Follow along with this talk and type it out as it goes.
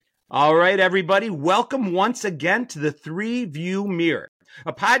All right, everybody, welcome once again to the ThreeView Mirror,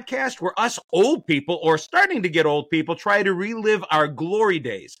 a podcast where us old people, or starting to get old people, try to relive our glory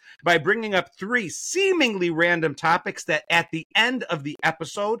days by bringing up three seemingly random topics that at the end of the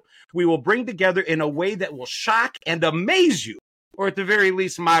episode, we will bring together in a way that will shock and amaze you, or at the very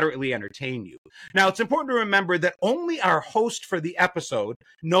least, moderately entertain you. Now, it's important to remember that only our host for the episode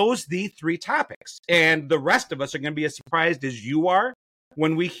knows the three topics, and the rest of us are going to be as surprised as you are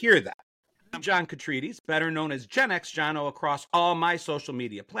when we hear that. I'm John Catridis, better known as Gen X Jono across all my social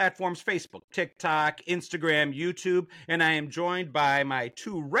media platforms, Facebook, TikTok, Instagram, YouTube, and I am joined by my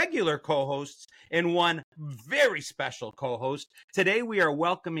two regular co-hosts and one very special co-host. Today we are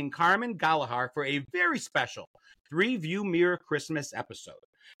welcoming Carmen Gollihar for a very special ThreeView Mirror Christmas episode.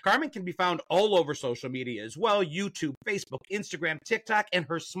 Carmen can be found all over social media as well, YouTube, Facebook, Instagram, TikTok, and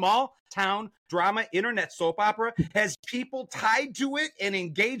her small town drama internet soap opera has people tied to it and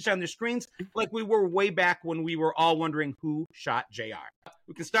engaged on their screens like we were way back when we were all wondering who shot JR.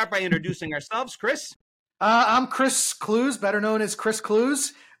 We can start by introducing ourselves. Chris? I'm Chris Clues, better known as Chris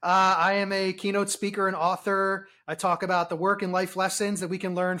Clues. I am a keynote speaker and author. I talk about the work and life lessons that we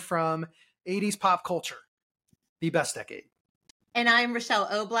can learn from 80s pop culture, the best decade. And I'm Rochelle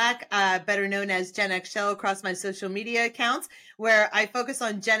O'Black, better known as Gen X Shell across my social media accounts, where I focus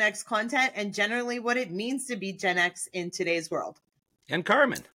on Gen X content and generally what it means to be Gen X in today's world. And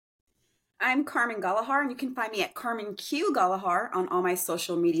Carmen. I'm Carmen Gollihar, and you can find me at Carmen Q Gollihar on all my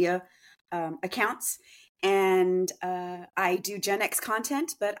social media accounts. And I do Gen X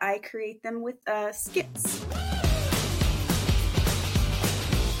content, but I create them with skits.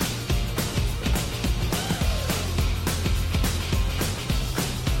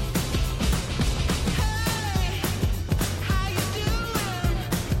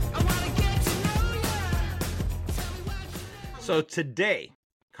 So today,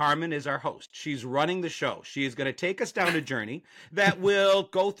 Carmen is our host. She's running the show. She is going to take us down a journey that will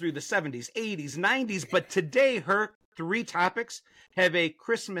go through the 70s, 80s, 90s. But today, her three topics have a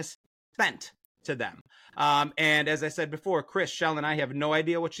Christmas bent to them. And as I said before, Chris, Shell, and I have no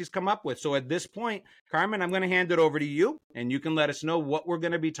idea what she's come up with. So at this point, Carmen, I'm going to hand it over to you, and you can let us know what we're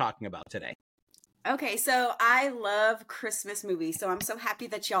going to be talking about today. Okay, so I love Christmas movies. So I'm so happy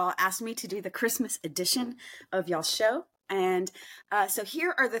that y'all asked me to do the Christmas edition of y'all's show. And so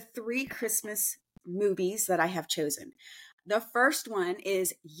here are the three Christmas movies that I have chosen. The first one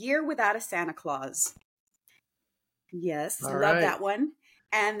is Year Without a Santa Claus. Yes, All love right. that one.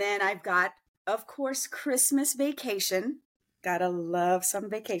 And then I've got, of course, Christmas Vacation. Gotta love some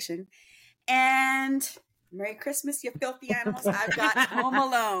vacation. And Merry Christmas, you filthy animals. I've got Home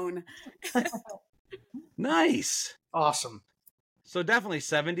Alone. Nice. Awesome. So definitely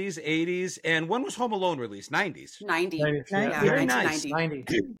 70s, 80s. And when was Home Alone released? 90s. 90. Yeah. Very 1990. 90.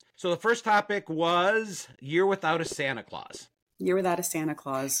 So the first topic was Year Without a Santa Claus. Year Without a Santa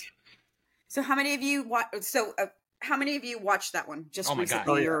Claus. So how many of you watched that one just Oh my God.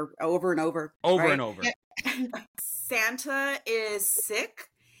 recently or over and over? Over right? and over. Santa is sick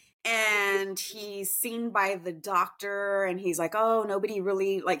and he's seen by the doctor and he's like, oh, nobody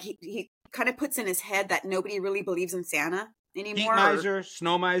really, like he kind of puts in his head that nobody really believes in Santa anymore. Heat miser,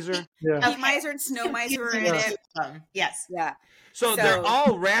 snow miser. Yeah. Heat miser and snow miser are in it. Yes. Yeah. So they're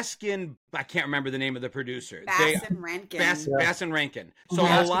all Raskin. I can't remember the name of the producer. Bass and Rankin. Bass and Rankin. So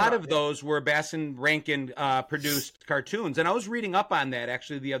a lot of those were Bass and Rankin produced cartoons. And I was reading up on that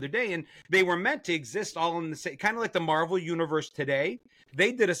actually the other day, and they were meant to exist all in the same, kind of like the Marvel universe today.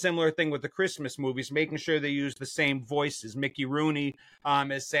 They did a similar thing with the Christmas movies, making sure they used the same voices. Mickey Rooney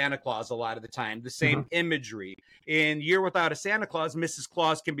as Santa Claus a lot of the time, the same imagery. In Year Without a Santa Claus, Mrs.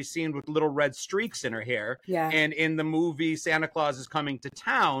 Claus can be seen with little red streaks in her hair. Yeah. And in the movie Santa Claus is Coming to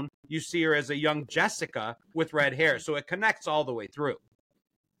Town, you see her as a young Jessica with red hair. So it connects all the way through.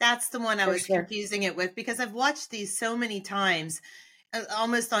 That's the one I was confusing it with because I've watched these so many times,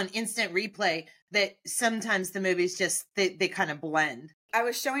 almost on instant replay, that sometimes the movies just, they kind of blend. I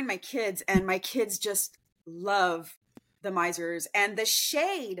was showing my kids and my kids just love the misers and the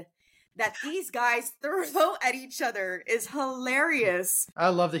shade that these guys throw at each other is hilarious. I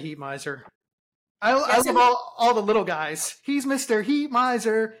love the Heat Miser. I love all the little guys. He's Mr. Heat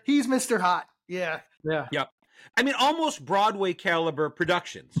Miser. He's Mr. Hot. Yeah. Yep. I mean, almost Broadway caliber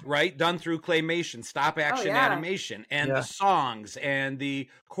productions, right? Done through claymation, stop action animation, and the songs and the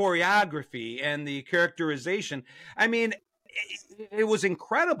choreography and the characterization. I mean, it was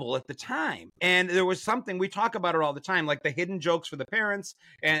incredible at the time. And there was something, we talk about it all the time, like the hidden jokes for the parents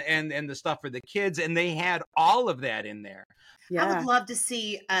and the stuff for the kids. And they had all of that in there. Yeah. I would love to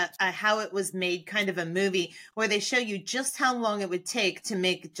see how it was made, kind of a movie where they show you just how long it would take to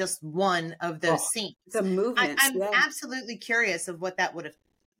make just one of those scenes. The movements. I'm absolutely curious of what that would have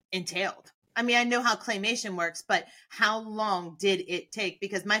entailed. I mean, I know how claymation works, but how long did it take?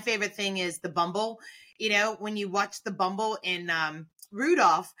 Because my favorite thing is the Bumble. You know, when you watch the Bumble in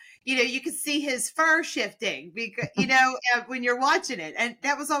Rudolph, you know, you could see his fur shifting because, you know, when you're watching it. And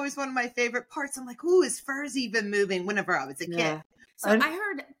that was always one of my favorite parts. I'm like, ooh, his fur's even moving whenever I was a kid. So I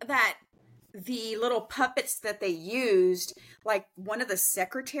heard that the little puppets that they used, like one of the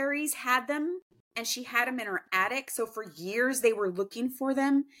secretaries had them and she had them in her attic. So for years they were looking for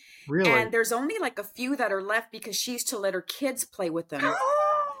them. Really? And there's only like a few that are left because she used to let her kids play with them.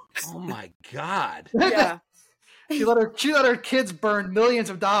 Oh my God. Yeah. She let her kids burn millions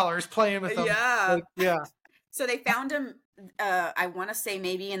of dollars playing with them. Yeah. Yeah. So they found them, I want to say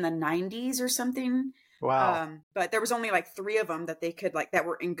maybe in the 90s or something. Wow. But there was only like 3 of them that they could that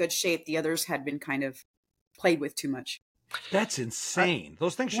were in good shape. The others had been kind of played with too much. That's insane.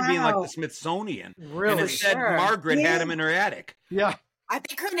 Those things should be in like the Smithsonian. Really? And instead, Margaret had them in her attic. Yeah. I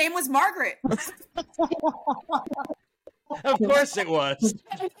think her name was Margaret. Of course it was.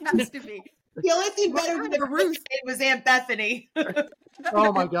 It has to be. The only thing better than Ruth was Aunt Bethany.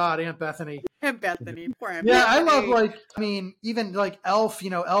 Oh my God, Aunt Bethany. Aunt Bethany. Poor Aunt Yeah, Bethany. I love even like Elf, you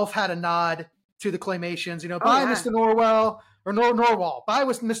know, Elf had a nod to the claymations, you know, bye Mr. Norwell or Norwal. Bye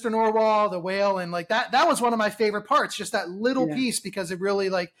with Mr. Norwal, the whale, and like that was one of my favorite parts, just that little piece, because it really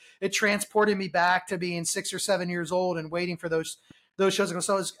it transported me back to being 6 or 7 years old and waiting for those shows.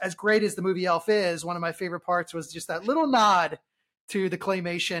 So as great as the movie Elf is, one of my favorite parts was just that little nod to the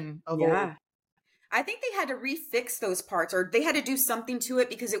claymation of old. I think they had to refix those parts, or they had to do something to it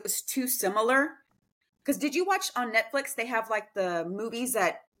because it was too similar. Because did you watch on Netflix? They have like the movies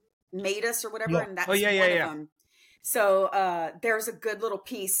that made us or whatever, and that's one of them. So there's a good little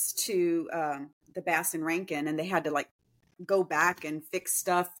piece to the Bass and Rankin, and they had to like go back and fix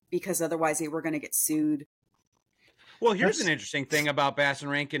stuff because otherwise they were going to get sued. Well, here's an interesting thing about Bass and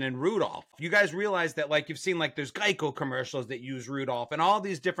Rankin and Rudolph. You guys realize that, like, you've seen, like, there's Geico commercials that use Rudolph and all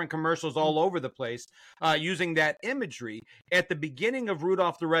these different commercials all over the place using that imagery. At the beginning of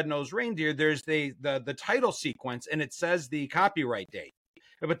Rudolph the Red-Nosed Reindeer, there's the title sequence, and it says the copyright date.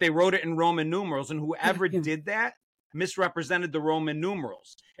 But they wrote it in Roman numerals, and whoever did that misrepresented the Roman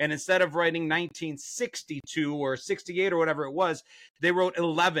numerals. And instead of writing 1962 or 68 or whatever it was, they wrote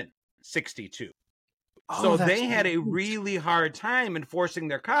 1162. So they had a really hard time enforcing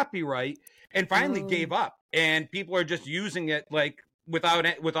their copyright and finally gave up. And people are just using it like with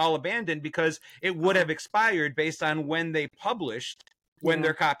all abandon because it would have expired based on when they published when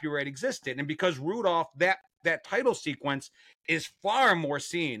their copyright existed. And because Rudolph, that title sequence is far more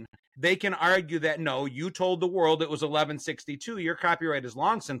seen, they can argue that, no, you told the world it was 1162. Your copyright has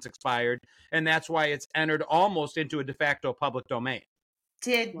long since expired. And that's why it's entered almost into a de facto public domain.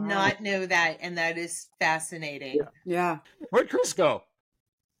 Did not know that, and that is fascinating. Yeah. Where'd Chris go?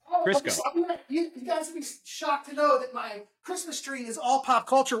 Chris go. You guys would be shocked to know that my Christmas tree is all pop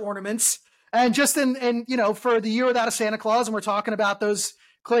culture ornaments. And just in you know, for the year without a Santa Claus, and we're talking about those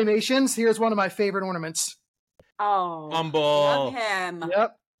claymations, here's one of my favorite ornaments. Oh, Humble. love him.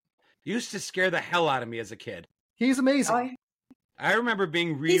 Yep. Used to scare the hell out of me as a kid. He's amazing. I remember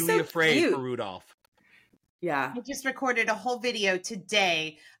being really afraid cute. for Rudolph. Yeah. I just recorded a whole video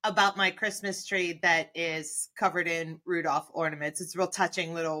today about my Christmas tree that is covered in Rudolph ornaments. It's a real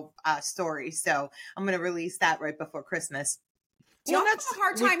touching little story. So I'm going to release that right before Christmas. Do y'all have a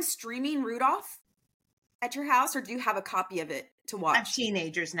hard time streaming Rudolph at your house, or do you have a copy of it to watch? I have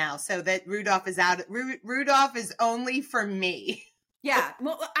teenagers now, so that Rudolph is out. Rudolph is only for me. Yeah.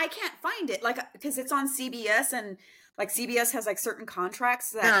 Well, I can't find it, like, because it's on CBS, and like CBS has like certain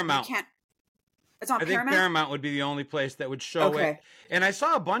contracts that Paramount. you can't. It's on Paramount? I think Paramount would be the only place that would show it. And I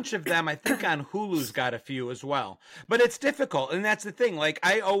saw a bunch of them. I think on Hulu's got a few as well. But it's difficult. And that's the thing. Like,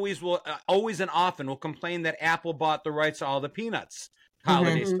 I always and often will complain that Apple bought the rights to all the Peanuts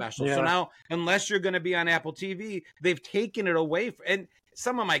holiday specials. Yeah. So now, unless you're going to be on Apple TV, they've taken it away. And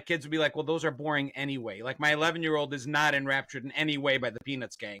some of my kids would be like, well, those are boring anyway. Like, my 11-year-old is not enraptured in any way by the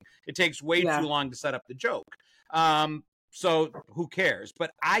Peanuts gang. It takes way too long to set up the joke. So who cares?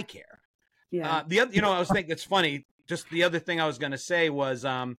 But I care. Yeah. I was thinking it's funny. Just the other thing I was going to say was,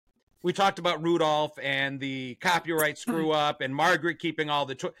 we talked about Rudolph and the copyright screw up and Margaret keeping all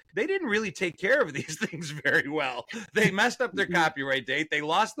the they didn't really take care of these things very well. They messed up their copyright date. They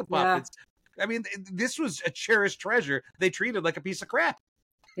lost the puppets. I mean, this was a cherished treasure they treated like a piece of crap.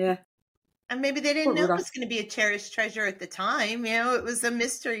 Yeah. And maybe they didn't know it was going to be a cherished treasure at the time. You know, it was a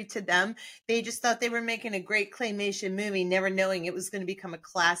mystery to them. They just thought they were making a great claymation movie, never knowing it was going to become a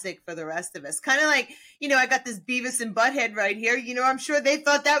classic for the rest of us. Kind of like, you know, I got this Beavis and Butthead right here. You know, I'm sure they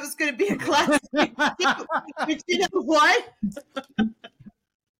thought that was going to be a classic. But you know what?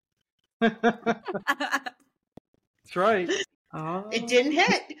 That's right. It didn't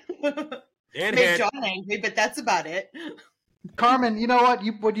hit. It made hit. John angry, but that's about it. Carmen, you know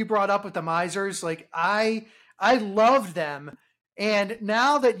what you brought up with the misers, like I loved them. And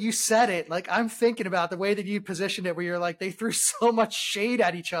now that you said it, like I'm thinking about the way that you positioned it, where you're like, they threw so much shade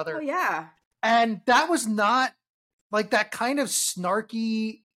at each other. Oh, yeah. And that was not like that kind of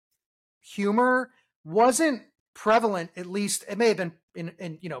snarky humor wasn't prevalent. At least it may have been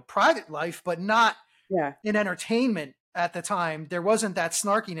in you know, private life, but not in entertainment at the time. There wasn't that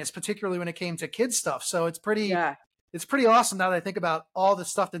snarkiness, particularly when it came to kids stuff. So it's pretty awesome now that I think about all the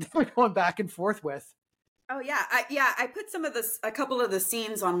stuff that they were going back and forth with. Oh yeah. I put a couple of the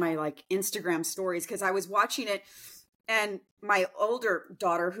scenes on my like Instagram stories, because I was watching it, and my older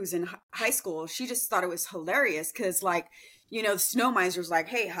daughter, who's in high school, she just thought it was hilarious. Cause like, you know, the snow miser's like,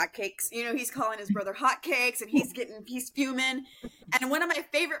 hey, hotcakes, you know, he's calling his brother hotcakes, and he's fuming. And one of my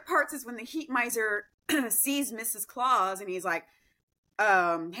favorite parts is when the heat miser sees Mrs. Claus, and he's like,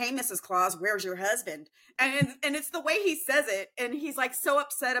 hey, Mrs. Claus, where's your husband? And it's the way he says it. And he's like so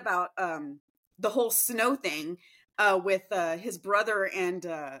upset about the whole snow thing with his brother and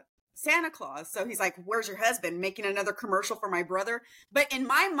Santa Claus. So he's like, where's your husband? Making another commercial for my brother. But in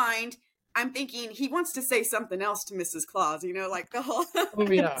my mind, I'm thinking he wants to say something else to Mrs. Claus, you know, like the whole,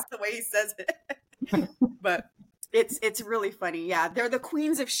 it's the way he says it. But it's really funny. Yeah. They're the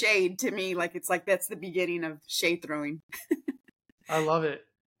queens of shade to me. Like, it's like, that's the beginning of shade throwing. I love it.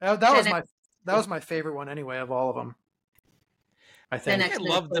 That was my favorite one anyway of all of them. I think I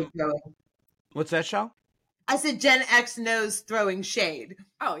love them. What's that, show? I said Gen X knows throwing shade.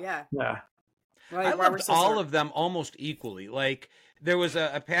 Oh yeah. Yeah. Well, I loved all of them almost equally. Like there was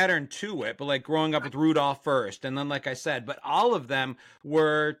a pattern to it, but like growing up with Rudolph first, and then like I said, but all of them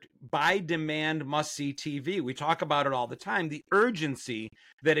were by demand must-see TV. We talk about it all the time, the urgency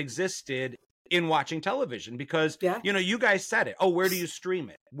that existed in watching television, because you know, you guys said it. Oh, where do you stream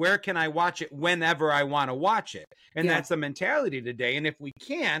it? Where can I watch it whenever I want to watch it? And that's the mentality today. And if we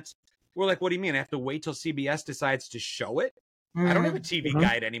can't, we're like, what do you mean? I have to wait till CBS decides to show it? I don't have a TV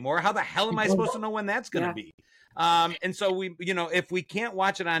guide anymore. How the hell am I supposed to know when that's going to be? And so we, you know, if we can't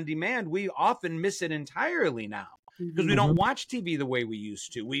watch it on demand, we often miss it entirely now, because we don't watch TV the way we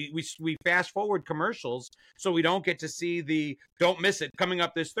used to. We fast forward commercials, so we don't get to see don't miss it coming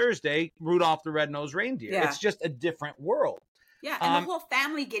up this Thursday, Rudolph the Red-Nosed Reindeer. It's just a different world. Yeah, and the whole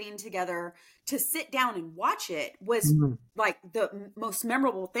family getting together to sit down and watch it was like the most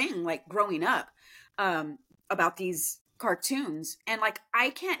memorable thing, like growing up, about these cartoons. And like, I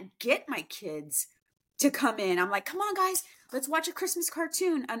can't get my kids to come in. I'm like, come on guys, let's watch a Christmas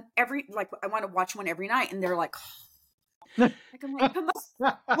cartoon. And I want to watch one every night. And they're like, like, I'm like, come on.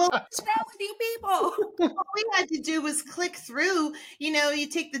 Well, what's wrong with you people? All we had to do was click through. You know, you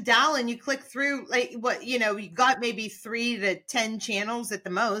take the dial and you click through, like what, you know, you got maybe 3 to 10 channels at the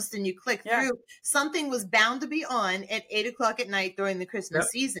most, and you click through. Something was bound to be on at 8:00 at night during the Christmas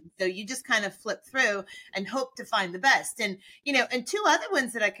season. So you just kind of flip through and hope to find the best. And, you know, and 2 other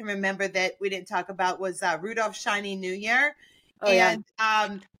ones that I can remember that we didn't talk about was Rudolph's Shiny New Year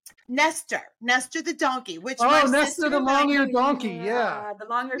Nestor the donkey, which Nestor the long-eared donkey, the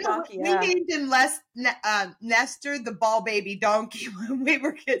long-eared donkey. We named him Nestor the ball baby donkey when we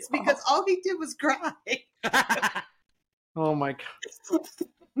were kids, because all he did was cry. Oh my god,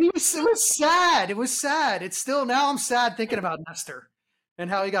 it was sad. It was sad. It's still, now I'm sad thinking about Nestor and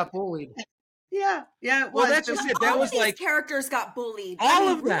how he got bullied. Yeah. Well, that's just it. That was like characters got bullied. All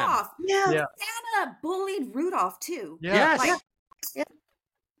of them. Rudolph. Yeah. Santa bullied Rudolph too. Yes.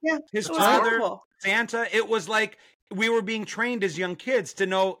 Yeah. His father, Santa. It was like we were being trained as young kids to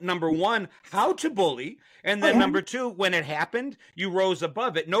know, number one, how to bully. And then number two, when it happened, you rose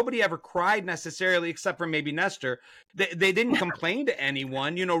above it. Nobody ever cried necessarily, except for maybe Nestor. They didn't complain to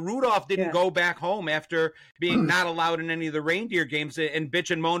anyone. You know, Rudolph didn't go back home after being not allowed in any of the reindeer games and bitch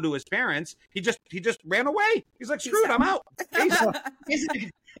and moan to his parents. He just ram away. He's like, screw it, I'm out.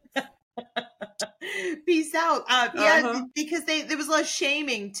 Peace out. Because there was a lot of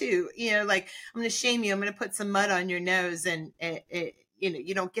shaming too. You know, like, I'm going to shame you. I'm going to put some mud on your nose, and you know,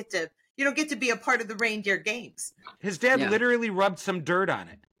 you don't get to be a part of the reindeer games. His dad literally rubbed some dirt on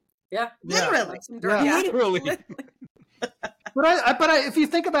it. Yeah, literally. Some dirt. Literally. If you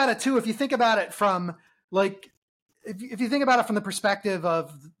think about it too, if you think about it from like, if you think about it from the perspective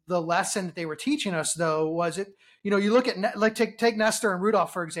of the lesson that they were teaching us, though, was it, you look at like take Nestor and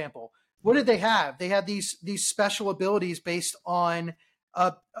Rudolph, for example. What did they have? They had these special abilities based on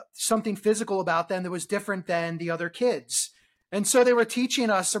something physical about them that was different than the other kids. And so they were teaching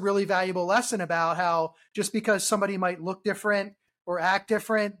us a really valuable lesson about how just because somebody might look different or act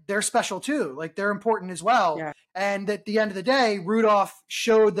different, they're special too. Like they're important as well. Yeah. And at the end of the day, Rudolph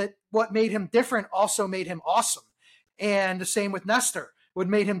showed that what made him different also made him awesome. And the same with Nestor. What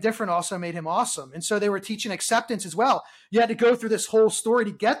made him different also made him awesome. And so they were teaching acceptance as well. You had to go through this whole story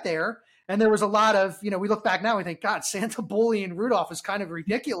to get there. And there was a lot of, we look back now, we think, God, Santa bullying Rudolph is kind of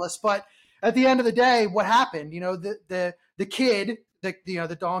ridiculous. But at the end of the day, what happened? The kid,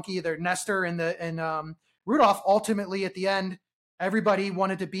 the donkey, the Nestor and Rudolph, ultimately at the end, everybody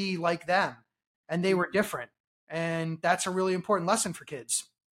wanted to be like them, and they were different. And that's a really important lesson for kids.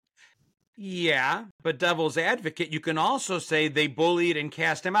 Yeah, but devil's advocate, you can also say they bullied and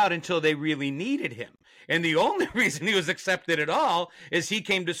cast him out until they really needed him. And the only reason he was accepted at all is he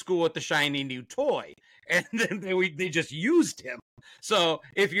came to school with the shiny new toy. And then they just used him. So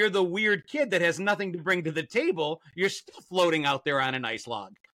if you're the weird kid that has nothing to bring to the table, you're still floating out there on an ice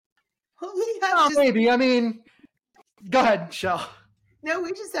log. Maybe. I mean, go ahead, Shell. No,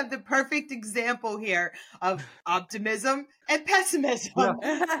 we just have the perfect example here of optimism and pessimism.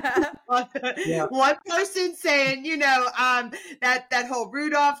 Yeah. One person saying, that whole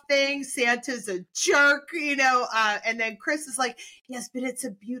Rudolph thing, Santa's a jerk, and then Chris is like, yes, but it's a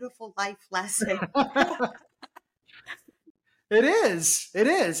beautiful life lesson. It is.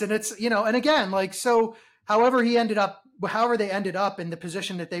 And it's, and again, like, so however they ended up in the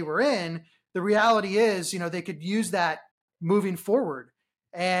position that they were in, the reality is, they could use that moving forward,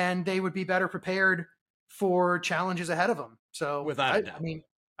 and they would be better prepared for challenges ahead of them. So without a doubt. I mean,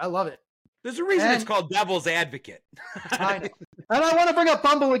 I love it. There's a reason it's called Devil's Advocate. And I want to bring up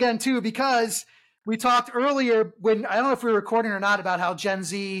Bumble again too, because we talked earlier when, I don't know if we were recording or not, about how Gen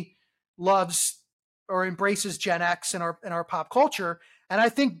Z loves or embraces Gen X in our pop culture. And I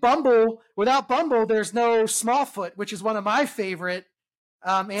think without Bumble, there's no Smallfoot, which is one of my favorite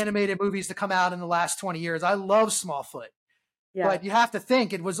animated movies to come out in the last 20 years. I love Smallfoot. Yeah. But you have to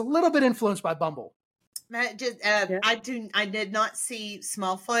think it was a little bit influenced by Bumble. I did not see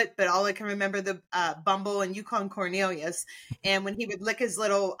Smallfoot, but all I can remember the Bumble and Yukon Cornelius, and when he would lick his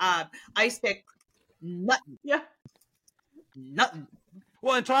little ice pick, nothing. Yeah, nothing.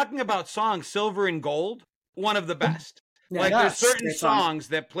 Well, and talking about songs, Silver and Gold, one of the best. Yeah, there's certain songs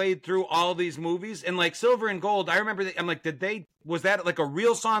that played through all these movies, and like Silver and Gold, I remember I'm like, was that like a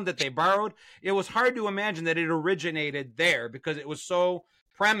real song that they borrowed? It was hard to imagine that it originated there because it was so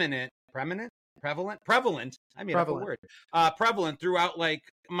prevalent. I made up a word. Prevalent throughout like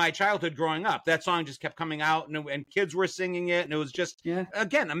my childhood growing up. That song just kept coming out, and kids were singing it, and it was just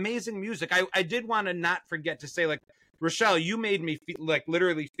again amazing music. I did want to not forget to say, like, Rochelle, you made me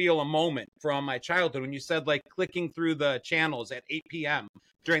literally feel a moment from my childhood when you said like clicking through the channels at 8 p.m.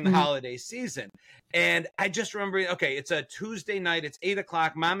 during the holiday season. And I just remember, okay, it's a Tuesday night, it's 8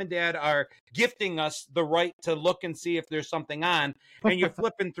 o'clock. Mom and Dad are gifting us the right to look and see if there's something on. And you're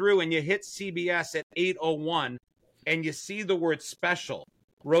flipping through and you hit CBS at 8:01 and you see the word special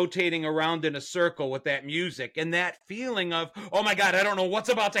rotating around in a circle with that music and that feeling of, oh my God, I don't know what's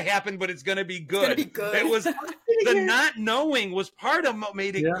about to happen, but it's going to be good. It was the not knowing was part of what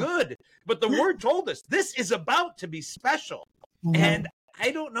made it good. But the word told us this is about to be special. Mm-hmm. And I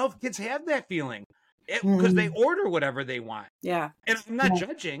don't know if kids have that feeling because they order whatever they want. Yeah. And I'm not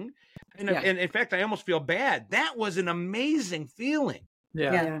judging. And in fact, I almost feel bad. That was an amazing feeling.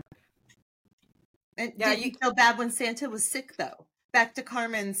 Yeah. And did you feel bad when Santa was sick, though? Back to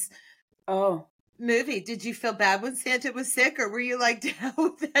Carmen's movie. Did you feel bad when Santa was sick, or were you like, down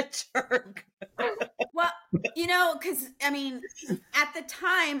with that jerk? Well, because, I mean, at the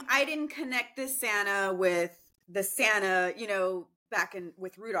time, I didn't connect this Santa with the Santa, back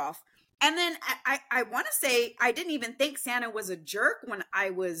with Rudolph. And then I want to say I didn't even think Santa was a jerk when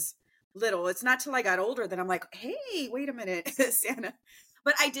I was little. It's not till I got older that I'm like, hey, wait a minute, Santa.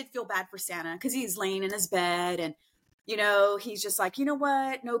 But I did feel bad for Santa because he's laying in his bed and, he's just like, you know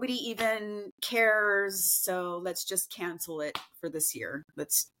what? Nobody even cares. So let's just cancel it for this year.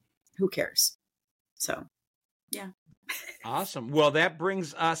 Who cares? So, yeah. Awesome. Well, that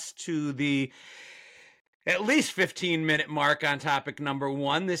brings us to the at least 15-minute mark on topic number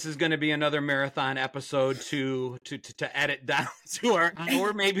 1. This is going to be another marathon episode to edit down to our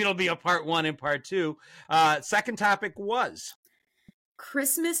hour. Maybe it'll be a part 1 and part 2. Second topic was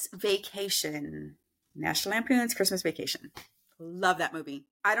Christmas Vacation. National Lampoon's Christmas Vacation. Love that movie.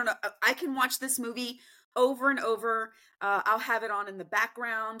 I don't know. I can watch this movie over and over. I'll have it on in the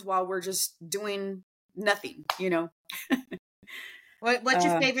background while we're just doing nothing, What's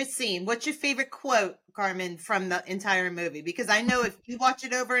your favorite scene? What's your favorite quote, Carmen, from the entire movie? Because I know if you watch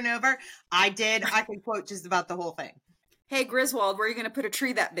it over and over, I can quote just about the whole thing. Hey, Griswold, where are you going to put a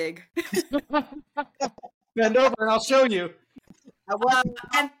tree that big? Bend over and I'll show you.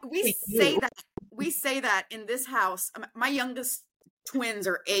 And we say that in this house. My youngest twins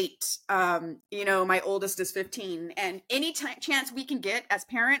are 8. My oldest is 15. And any chance we can get as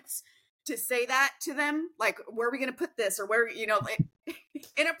parents to say that to them, like, where are we going to put this, or where,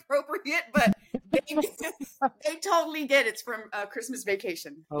 inappropriate, but they totally get it's from Christmas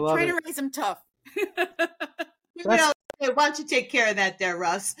Vacation. I love Trying it. to raise them tough. Why don't you take care of that there,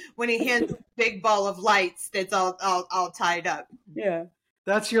 Russ, when he hands a big ball of lights that's all tied up. Yeah.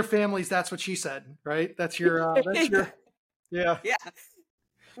 That's your family's. That's what she said, right? That's your, yeah. Yeah.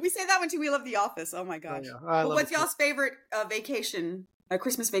 We say that one too. We love The Office. Oh my gosh. Oh, yeah. But what's y'all's favorite vacation,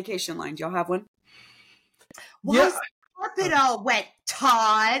 Christmas vacation line? Do y'all have one? Why is the carpet all wet,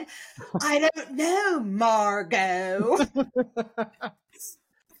 Todd? I don't know, Margot.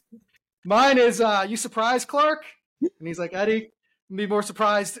 Mine is, you surprised, Clark? And he's like, Eddie, I'd be more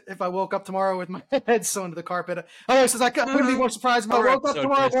surprised if I woke up tomorrow with my head sewn to the carpet. Oh, he says, I wouldn't be more surprised if I woke up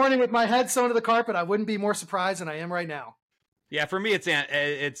tomorrow morning with my head sewn to the carpet. I wouldn't be more surprised than I am right now. Yeah, for me, it's the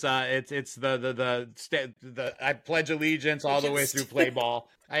I pledge allegiance all the way through play ball.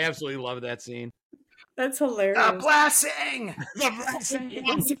 I absolutely love that scene. That's hilarious. The blessing.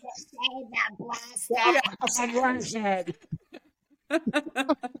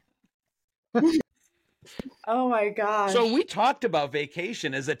 Oh my gosh. So we talked about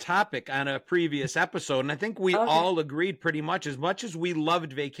vacation as a topic on a previous episode, and I think we all agreed pretty much as we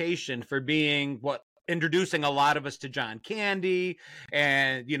loved vacation for being introducing a lot of us to John Candy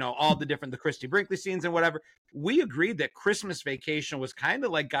and, all the Christy Brinkley scenes and whatever. We agreed that Christmas Vacation was kind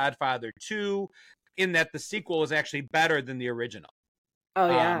of like Godfather 2 in that the sequel was actually better than the original. Oh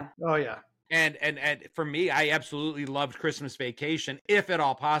yeah. Oh yeah. And for me, I absolutely loved Christmas Vacation, if at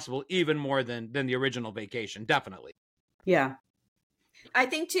all possible, even more than the original Vacation. Definitely. Yeah. I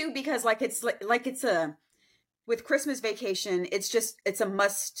think too, because with Christmas Vacation, it's a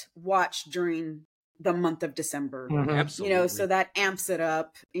must watch during the month of December. Mm-hmm. Absolutely. So that amps it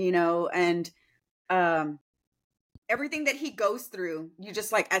up, and everything that he goes through, you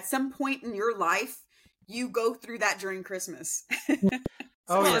just at some point in your life, you go through that during Christmas.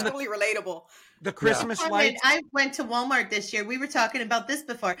 It's totally relatable. The Christmas lights. I went to Walmart this year. We were talking about this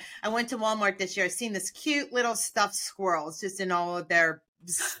before. I went to Walmart this year. I've seen this cute little stuffed squirrels just in all of their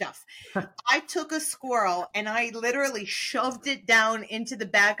stuff. I took a squirrel and I literally shoved it down into the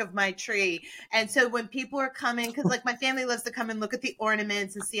back of my tree. And so when people are coming, because my family loves to come and look at the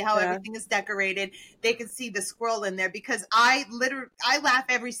ornaments and see how everything is decorated, they can see the squirrel in there, because I laugh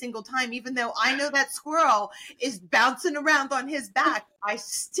every single time, even though I know that squirrel is bouncing around on his back. I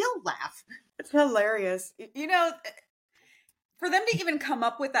still laugh. It's hilarious. For them to even come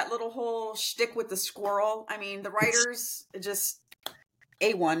up with that little whole shtick with the squirrel, I mean, the writers just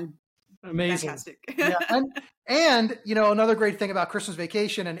A1. Amazing. Fantastic. Yeah. And another great thing about Christmas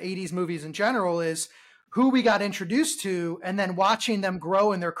Vacation and 80s movies in general is who we got introduced to and then watching them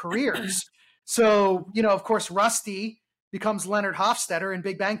grow in their careers. So, of course, Rusty becomes Leonard Hofstadter in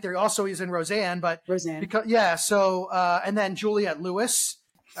Big Bang Theory. Also, he's in Roseanne, but and then Juliette Lewis.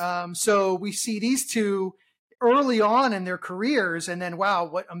 So we see these two early on in their careers, and then, wow,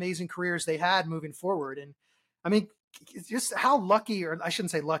 what amazing careers they had moving forward. And I mean, just how lucky, or I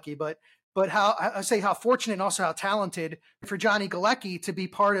shouldn't say lucky, but how I say how fortunate and also how talented for Johnny Galecki to be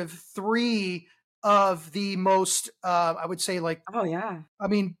part of 3 of the most, I would say,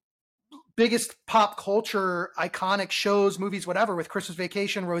 biggest pop culture iconic shows, movies, whatever, with Christmas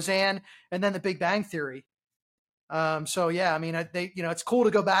Vacation, Roseanne, and then The Big Bang Theory. So yeah, I mean, it's cool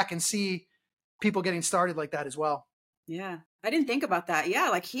to go back and see people getting started like that as well. Yeah, I didn't think about that.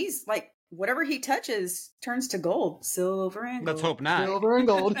 Yeah, he's whatever he touches turns to gold, silver and gold. Let's hope not. Silver and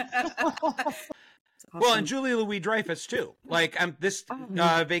gold. Awesome. Well, and Julia Louis-Dreyfus too. Christmas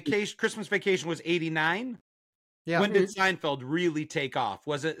Vacation was 89. Yeah. When did Seinfeld really take off?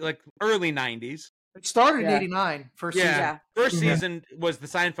 Was it early 90s? It started in 89, first season. Yeah. First season was the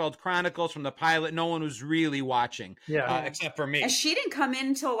Seinfeld Chronicles from the pilot. No one was really watching, except for me. And she didn't come in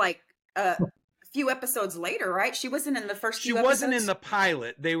until few episodes later, right? She wasn't in the first She few wasn't episodes? in the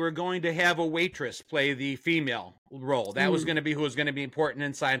pilot. They were going to have a waitress play the female role. That was going to be who was going to be important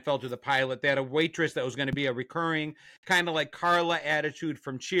in Seinfeld to the pilot. They had a waitress that was going to be a recurring kind of like Carla attitude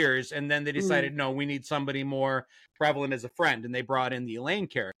from Cheers. And then they decided, no, we need somebody more prevalent as a friend. And they brought in the Elaine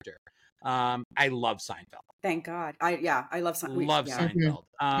character. I love Seinfeld. Thank God. I love Seinfeld. Love Seinfeld.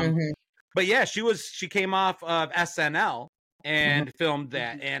 But yeah, she came off of SNL and filmed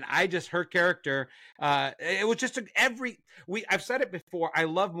that, and her character, it was just I've said it before, I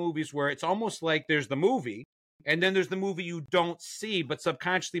love movies where it's almost like there's the movie and then there's the movie you don't see, but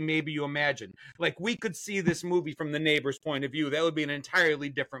subconsciously maybe you imagine, like we could see this movie from the neighbor's point of view. That would be an entirely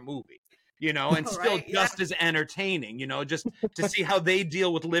different movie, and still just as entertaining, just to see how they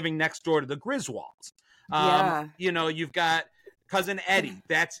deal with living next door to the Griswolds. You've got Cousin Eddie.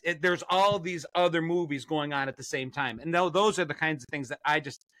 That's it. There's all these other movies going on at the same time. And those are the kinds of things that I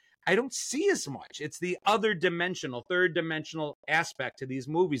don't see as much. It's the third dimensional aspect to these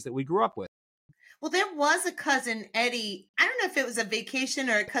movies that we grew up with. Well, there was a Cousin Eddie. I don't know if it was a Vacation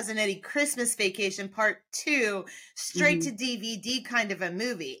or a Cousin Eddie Christmas Vacation Part 2, straight to DVD kind of a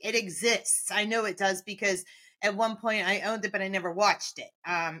movie. It exists. I know it does because at one point I owned it, but I never watched it.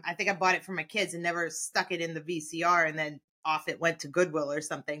 I think I bought it for my kids and never stuck it in the VCR, and then off it went to Goodwill or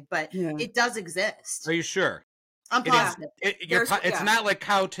something, but it does exist. Are you sure? I'm positive. It's not like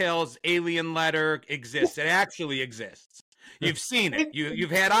Cowtail's Alien Letter exists. It actually exists. You've seen it. You've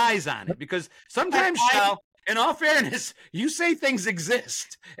had eyes on it, because sometimes, Shell, in all fairness, you say things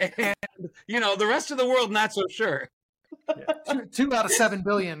exist, and the rest of the world not so sure. Yeah. 2 out of 7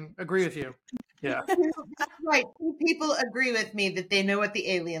 billion agree with you. Yeah, that's right. 2 people agree with me that they know what the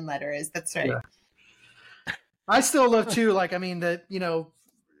Alien Letter is. That's right. Yeah. I still love too. Like, I mean,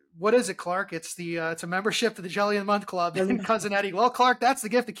 what is it, Clark? It's it's a membership to the Jelly of the Month Club and Cousin Eddie. Well, Clark, that's the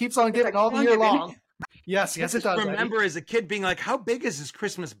gift that keeps on giving all the year long. Yes, it does. I remember as a kid being like, how big is this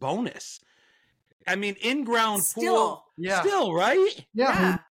Christmas bonus? I mean, in-ground pool. Yeah. Still, right?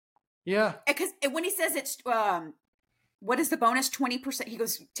 Yeah. Yeah. Because when he says it's, what is the bonus? 20%. He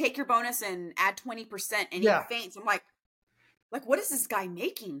goes, take your bonus and add 20%. And he faints. I'm like, what is this guy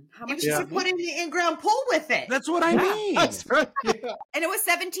making? How much is he putting the in-ground pool with it? That's what I mean. That's right. Yeah. And it was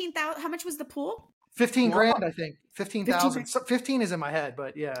 17,000. How much was the pool? 15 grand, I think. 15,000. 15 is in my head,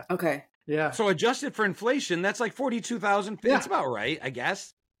 but yeah. Okay. Yeah. So adjusted for inflation, that's like 42,000. Yeah. That's about right, I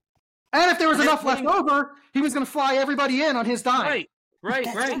guess. And if there was enough left over, he was going to fly everybody in on his dime. Right.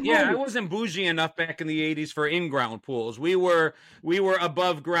 Yeah, I wasn't bougie enough back in the 80s for in-ground pools. We were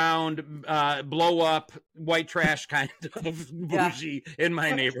above ground, blow up, white trash kind of bougie in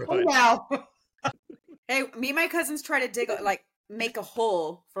my neighborhood. Oh, wow. Hey, me and my cousins try to make a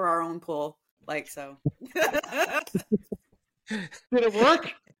hole for our own pool. So. Did it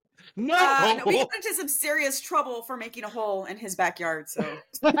work? No. We got into some serious trouble for making a hole in his backyard. So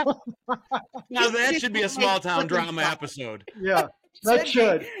now that should be a small town drama episode. Yeah. That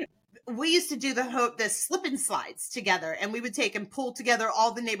should. We used to do the slip and slides together, and we would take and pull together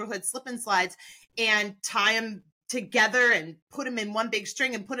all the neighborhood slip and slides and tie them together and put them in one big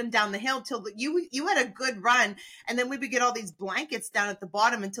string and put them down the hill till you had a good run. And then we would get all these blankets down at the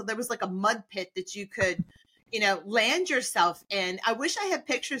bottom until there was like a mud pit that you could, land yourself in. I wish I had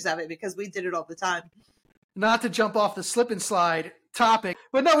pictures of it because we did it all the time. Not to jump off the slip and slide topic,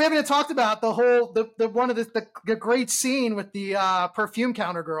 but no, we haven't even talked about the whole one of the great scene with the perfume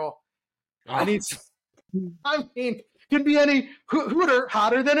counter girl. Oh. I mean, could be any hooter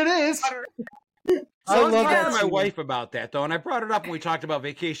hotter than it is. I was talking to my wife about that, though, and I brought it up when we talked about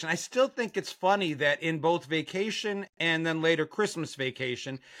Vacation. I still think it's funny that in both Vacation and then later Christmas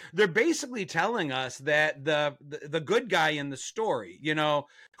Vacation, they're basically telling us that the good guy in the story,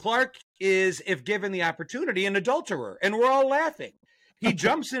 Clark is, if given the opportunity, an adulterer, and we're all laughing. He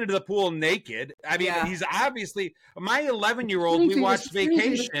jumps into the pool naked. I mean, he's obviously my 11-year-old. We watched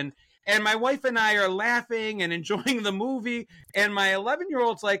Vacation, and my wife and I are laughing and enjoying the movie, and my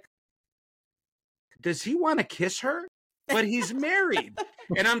 11-year-old's like, does he want to kiss her? But he's married.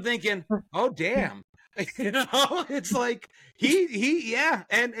 And I'm thinking, oh, damn. It's like yeah.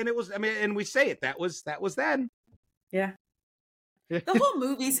 And it was, and we say it, that was then. Yeah. The whole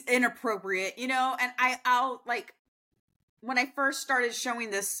movie's inappropriate, and I'll when I first started showing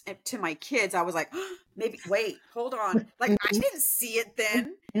this to my kids, I was like, oh, maybe, wait, hold on. I didn't see it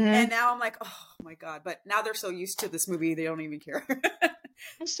then. Mm-hmm. And now I'm like, oh my God. But now they're so used to this movie, they don't even care.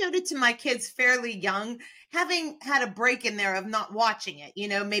 I showed it to my kids fairly young, having had a break in there of not watching it,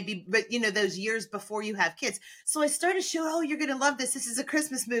 maybe, but those years before you have kids. So I started showing, oh, you're going to love this. This is a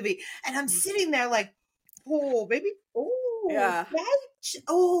Christmas movie. And I'm sitting there like, oh, baby. Oh, Yeah.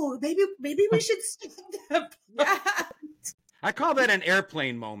 Maybe we should stop that. I call that an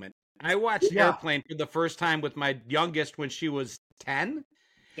airplane moment. I watched Yeah. Airplane for the first time with my youngest when she was 10.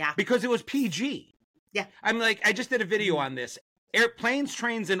 Yeah. Because it was PG. Yeah. I'm like, I just did a video on this. Airplanes,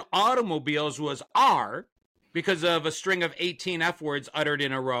 Trains, and Automobiles was R because of a string of 18 F words uttered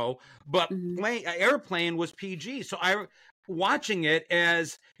in a row. But Airplane was PG. So watching it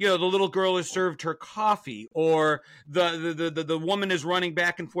as, you know, the little girl is served her coffee, or the woman is running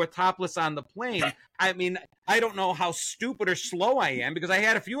back and forth topless on the plane. I mean, I don't know how stupid or slow I am, because I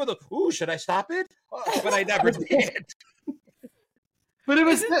had a few of those. Ooh, should I stop it? Oh, but I never did. But it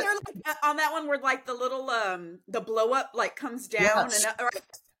was Isn't there like, on that one where like the little the blow up like comes down Yes. and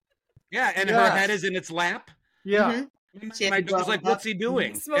Yeah, and her Yes. head is in its lap. yeah. She My had to daughter's blow like, up. what's he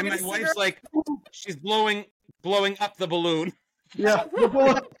doing? Smoking And my a wife's cigarette. like, she's blowing up the balloon. Yeah.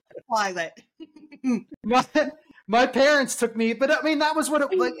 Pilot. My parents took me, but I mean, that was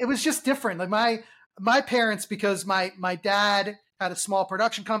what it was just different. Like my parents, because my dad had a small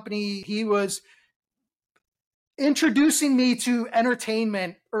production company, he was introducing me to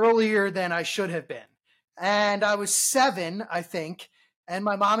entertainment earlier than I should have been. And I was 7, I think. And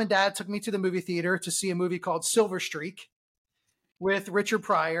my mom and dad took me to the movie theater to see a movie called Silver Streak with Richard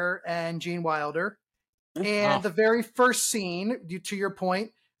Pryor and Gene Wilder. And the very first scene, to your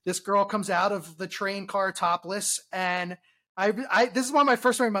point, this girl comes out of the train car topless. And this is one of my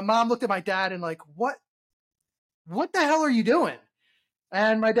first memories. My mom looked at my dad and like, what the hell are you doing?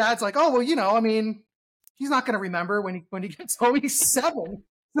 And my dad's like, oh, well, you know, I mean, he's not going to remember when he gets home. He's 7.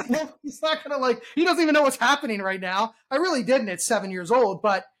 He's not going to he doesn't even know what's happening right now. I really didn't at 7 years old,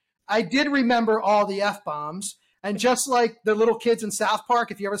 but I did remember all the F-bombs. And just like the little kids in South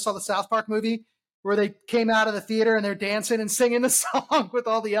Park, if you ever saw the South Park movie where they came out of the theater and they're dancing and singing the song with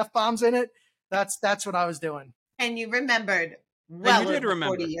all the F-bombs in it, that's what I was doing. And you remembered you did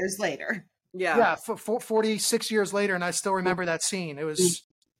remember. 40 years later. Yeah, 46 years later, and I still remember that scene. It was,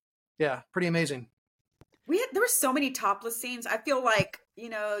 pretty amazing. there were so many topless scenes. I feel like, you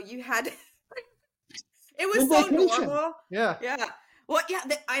know, you had it was On so vacation. normal. Yeah. Well,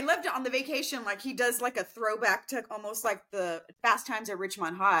 I loved it on the vacation. Like he does like a throwback to almost like the Fast Times at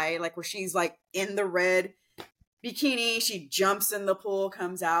Ridgemont High, like where she's like in the red bikini, she jumps in the pool,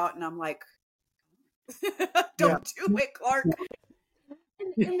 comes out, and I'm like, don't do it, Clark.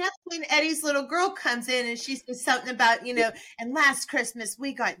 And that's when Eddie's little girl comes in and she says something about, you know, and last Christmas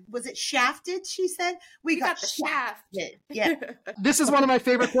we got, was it shafted? She said, we got the shaft. Yeah. This is one of my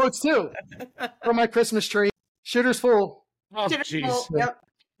favorite quotes too, from my Christmas tree. Shitter's full. Oh, jeez. Yep.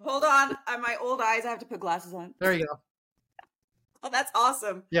 Hold on, my old eyes. I have to put glasses on. There you go. Oh, that's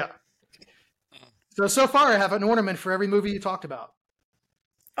awesome. Yeah. So far, I have an ornament for every movie you talked about.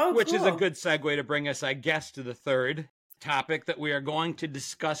 Oh, Which is a cool. good segue to bring us, I guess, to the third topic that we are going to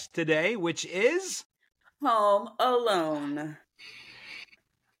discuss today, which is Home Alone.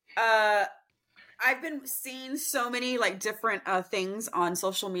 I've been seeing so many like different things on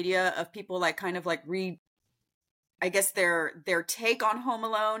social media of people like kind of like I guess their take on Home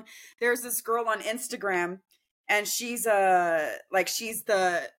Alone. There's this girl on Instagram, and she's she's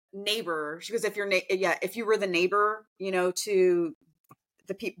the neighbor. She goes, if you were the neighbor, you know, to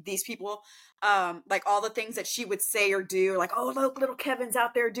these people, like all the things that she would say or do, like, oh look, little Kevin's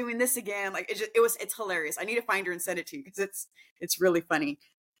out there doing this again. Like it's hilarious. I need to find her and send it to you because it's really funny.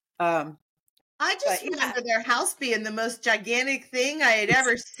 I just remember their house being the most gigantic thing I had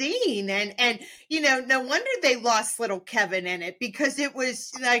ever seen. And, you know, no wonder they lost little Kevin in it, because it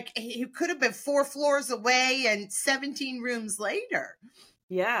was like, he could have been 4 floors away and 17 rooms later.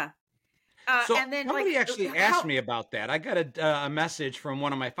 Yeah. so and then somebody actually asked me about that. I got a message from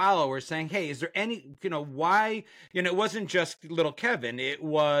one of my followers saying, hey, is there any, you know, why, you know, it wasn't just little Kevin, it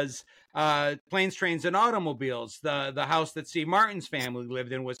was Planes, Trains, and Automobiles, the house that C. Martin's family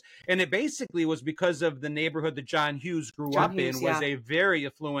lived in, and it basically was because of the neighborhood that John Hughes grew up in, was a very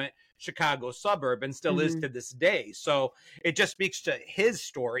affluent Chicago suburb and still is to this day. So it just speaks to his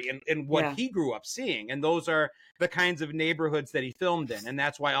story and what he grew up seeing. And those are the kinds of neighborhoods that he filmed in. And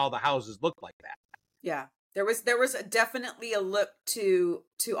that's why all the houses look like that. Yeah. There was definitely a look to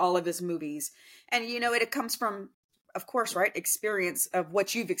all of his movies. And, you know, it comes from, of course, right, experience of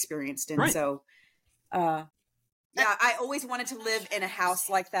what you've experienced. And so, I always wanted to live in a house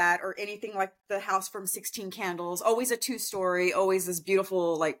like that, or anything like the house from 16 Candles. Always a 2-story, always this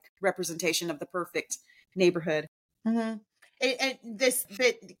beautiful, like, representation of the perfect neighborhood. Mm-hmm. And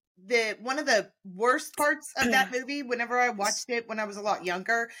the one of the worst parts of that movie, whenever I watched it when I was a lot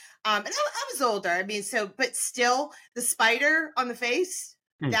younger, and I was older. I mean, but still, the spider on the face.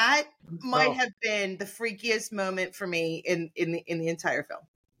 That might have been the freakiest moment for me in the entire film.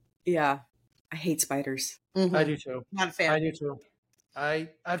 Yeah. I hate spiders. Mm-hmm. I do too. Not a fan. I do too.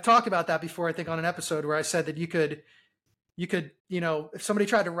 I've talked about that before, I think, on an episode where I said that you could, if somebody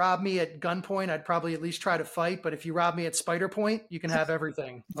tried to rob me at gunpoint, I'd probably at least try to fight. But if you rob me at spider point, you can have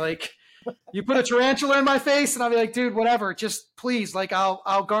everything. Like, you put a tarantula in my face and I'll be like, dude, whatever, just please, like,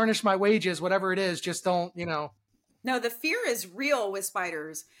 I'll garnish my wages, whatever it is. Just don't, No, the fear is real with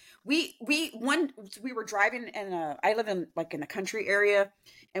spiders. We were driving and I live in the country area,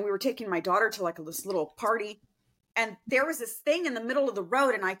 and we were taking my daughter to like this little party, and there was this thing in the middle of the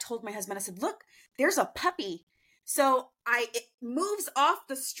road, and I told my husband, I said, look, there's a puppy. So it moves off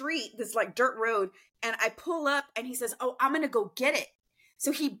the street, this like dirt road, and I pull up and he says, oh, I'm going to go get it.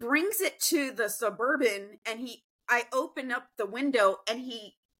 So he brings it to the Suburban, and I open up the window, and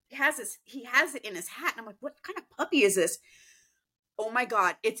he has it in his hat. And I'm like, what kind of puppy is this? Oh my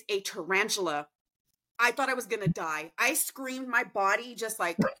God, it's a tarantula. I thought I was going to die. I screamed, my body just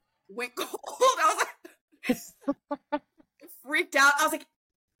like went cold. I was like, freaked out. I was like,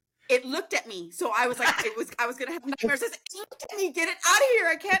 it looked at me. So I was like, I was going to have nightmares. It looked at me, get it out of here.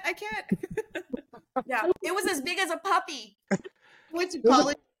 I can't. Yeah. It was as big as a puppy. Went to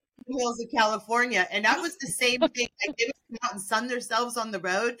college in the hills of California, and that was the same thing. Like, they would come out and sun themselves on the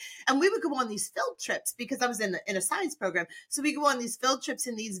road, and we would go on these field trips because I was in a science program. So we go on these field trips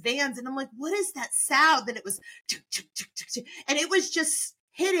in these vans, and I'm like, what is that sound? And it was, and it was just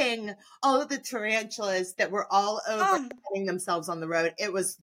hitting all of the tarantulas that were all over hitting themselves on the road. It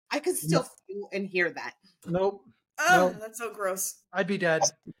was, I could still feel and hear that. Nope. Oh, nope. That's so gross. I'd be dead.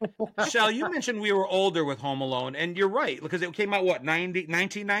 Shell, you mentioned we were older with Home Alone, and you're right, because it came out,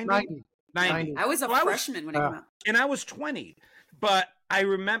 1990? 90. I was a freshman when it came out. And I was 20. But I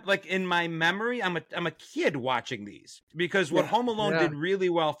remember, like, in my memory, I'm a kid watching these, because what Home Alone did really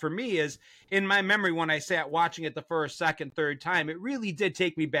well for me is, in my memory, when I sat watching it the first, second, third time, it really did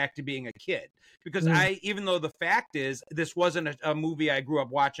take me back to being a kid. Because even though the fact is, this wasn't a movie I grew up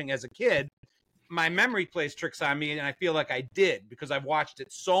watching as a kid, my memory plays tricks on me, and I feel like I did, because I've watched it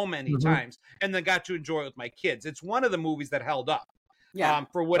so many times and then got to enjoy it with my kids. It's one of the movies that held up. Yeah.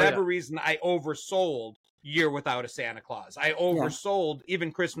 For whatever reason, I oversold Year Without a Santa Claus. I oversold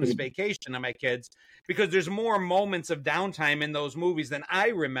even Christmas Vacation on my kids, because there's more moments of downtime in those movies than I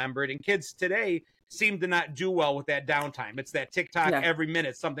remembered, and kids today seem to not do well with that downtime. It's that TikTok every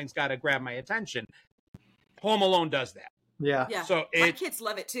minute, something's got to grab my attention. Home Alone does that. Yeah. So my kids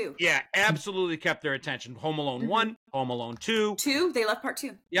love it too. Yeah, absolutely kept their attention. Home Alone 1, Home Alone 2. 2, they love part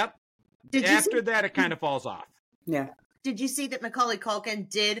 2. Yep. After that, it kind of falls off. Yeah. Did you see that Macaulay Culkin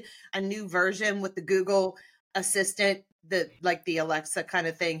did a new version with the Google Assistant, the Alexa kind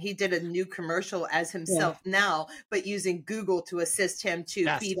of thing? He did a new commercial as himself now, but using Google to assist him to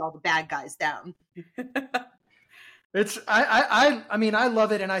beat all the bad guys down. It's I mean, I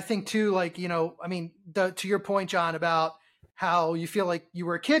love it, and I think too, like, to your point, John, about how you feel like you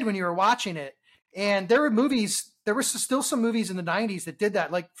were a kid when you were watching it, and there were still some movies in the 90s that did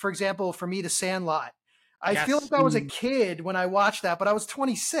that. Like, for example, for me, The Sandlot. I feel like I was a kid when I watched that, but I was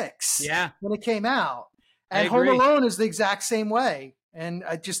 26 when it came out. And Home Alone is the exact same way. And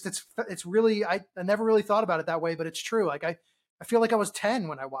it's really, I never really thought about it that way, but it's true. Like, I feel like I was 10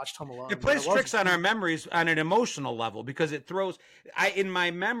 when I watched Home Alone. It plays tricks on our memories on an emotional level, because it throws, in my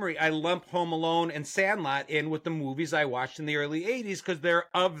memory, I lump Home Alone and Sandlot in with the movies I watched in the early 80s, because they're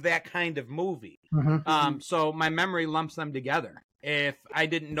of that kind of movie. So my memory lumps them together. If I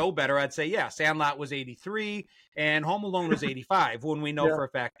didn't know better, I'd say, Sandlot was 83 and Home Alone was 85, when we know for a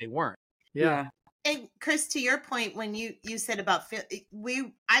fact they weren't. Yeah. And Chris, to your point, when you said about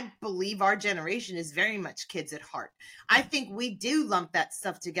I believe our generation is very much kids at heart. I think we do lump that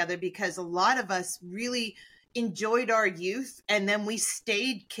stuff together because a lot of us really enjoyed our youth, and then we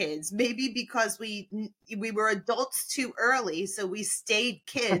stayed kids, maybe because we were adults too early, so we stayed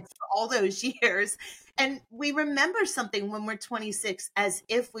kids for all those years, and we remember something when we're 26 as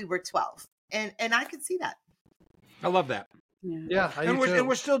if we were 12, and I could see that. I love that. Yeah, and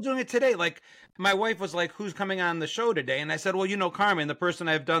we're still doing it today. Like, my wife was like, who's coming on the show today? And I said, well, Carmen, the person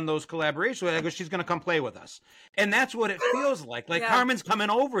I've done those collaborations with. I go, she's going to come play with us. And that's what it feels like. Like, Carmen's coming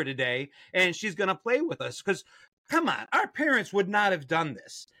over today and she's going to play with us. Because, come on, our parents would not have done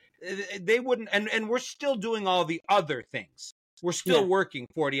this. They wouldn't. And we're still doing all the other things. We're still working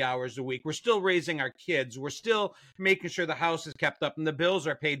 40 hours a week. We're still raising our kids. We're still making sure the house is kept up and the bills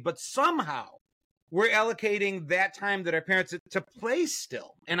are paid. But somehow we're allocating that time that our parents to play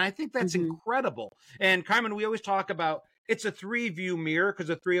still. And I think that's incredible. And Carmen, we always talk about, it's a 3-view mirror because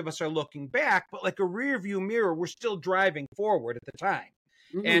the three of us are looking back, but like a rear view mirror, we're still driving forward at the time.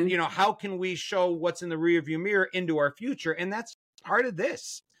 And, how can we show what's in the rearview mirror into our future? And that's part of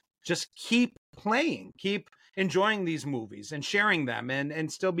this. Just keep playing, keep enjoying these movies and sharing them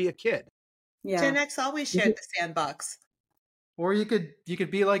and still be a kid. Yeah. Gen X always shared the sandbox. Or you could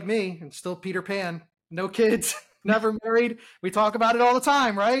be like me and still Peter Pan, no kids, never married. We talk about it all the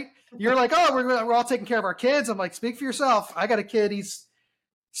time, right? You're like, oh, we're all taking care of our kids. I'm like, speak for yourself. I got a kid. He's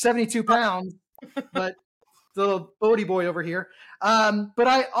 72 pounds, but the little Bodie boy over here. But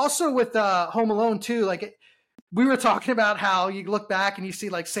I also with Home Alone too, like we were talking about how you look back and you see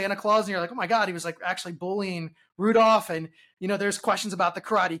like Santa Claus and you're like, oh my God, he was like actually bullying Rudolph. And, there's questions about the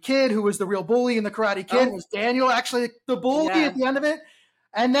Karate Kid, who was the real bully in the Karate Kid. Was Daniel actually the bully at the end of it?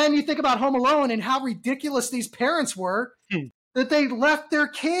 And then you think about Home Alone and how ridiculous these parents were that they left their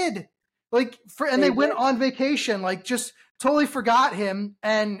kid and they went on vacation, like just totally forgot him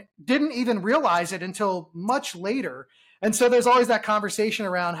and didn't even realize it until much later. And so there's always that conversation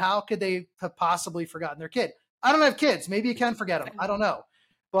around how could they have possibly forgotten their kid? I don't have kids. Maybe you can forget them. I don't know.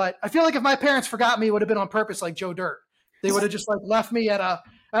 But I feel like if my parents forgot me, it would have been on purpose, like Joe Dirt. They would have just like left me at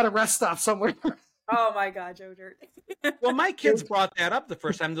a rest stop somewhere. Oh my God, Joe Dirt. Well, my kids brought that up the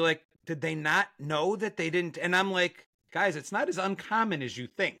first time. They're like, did they not know that they didn't? And I'm like, guys, it's not as uncommon as you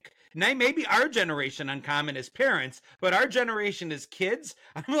think. Now, maybe our generation uncommon as parents, but our generation as kids,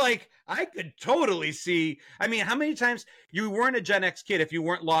 I'm like, I could totally see. I mean, how many times you weren't a Gen X kid if you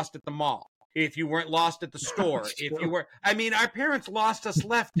weren't lost at the mall, if you weren't lost at the store, if you were, our parents lost us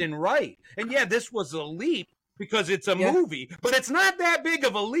left and right. And yeah, this was a leap because it's a movie, but it's not that big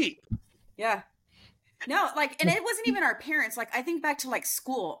of a leap. Yeah. No, and it wasn't even our parents. Like, I think back to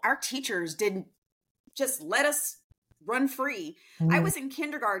school, our teachers didn't just let us run free. I was in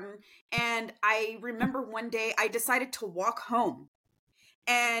kindergarten and I remember one day I decided to walk home.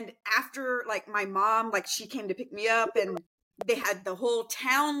 And after my mom, she came to pick me up and they had the whole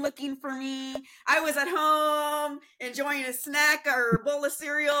town looking for me. I was at home enjoying a snack or a bowl of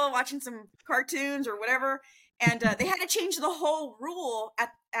cereal, watching some cartoons or whatever. And they had to change the whole rule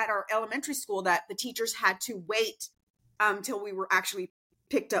at our elementary school that the teachers had to wait till we were actually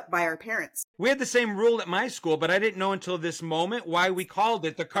picked up by our parents. We had the same rule at my school, but I didn't know until this moment why we called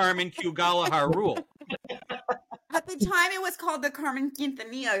it the Carmen Q. Gollihar rule. At the time, it was called the Carmen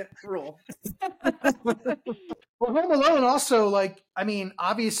Quintanilla rule. Well, Home Alone also,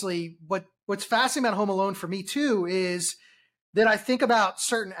 obviously, what's fascinating about Home Alone for me too is that I think about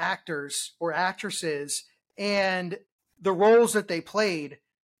certain actors or actresses and the roles that they played,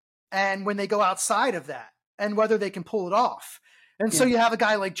 and when they go outside of that, and whether they can pull it off. And so you have a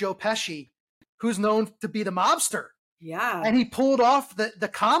guy like Joe Pesci, who's known to be the mobster. Yeah. And he pulled off the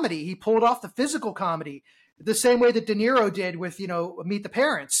comedy. He pulled off the physical comedy the same way that De Niro did with, Meet the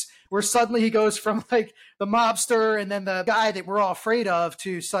Parents, where suddenly he goes from the mobster and then the guy that we're all afraid of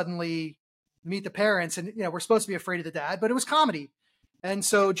to suddenly Meet the Parents. And, we're supposed to be afraid of the dad, but it was comedy. And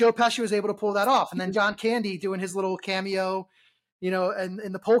so Joe Pesci was able to pull that off. And then John Candy doing his little cameo, and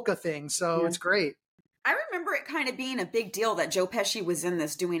in the polka thing. So it's great. I remember it kind of being a big deal that Joe Pesci was in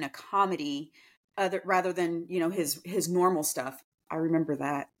this doing a comedy rather than, his normal stuff. I remember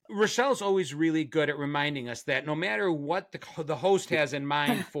that. Rochelle's always really good at reminding us that no matter what the host has in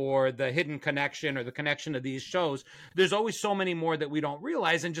mind for the hidden connection or the connection of these shows, there's always so many more that we don't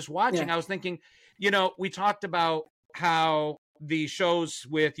realize. And just watching, I was thinking, we talked about how the shows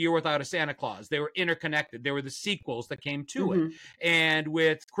with Year Without a Santa Claus, they were interconnected. There were the sequels that came to it. And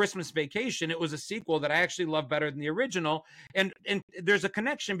with Christmas Vacation, it was a sequel that I actually love better than the original. And there's a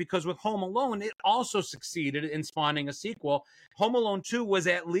connection because with Home Alone, it also succeeded in spawning a sequel. Home Alone 2 was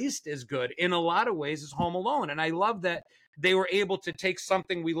at least as good in a lot of ways as Home Alone. And I love that they were able to take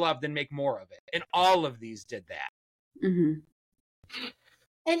something we loved and make more of it. And all of these did that.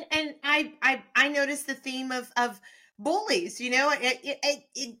 And I noticed the theme of bullies,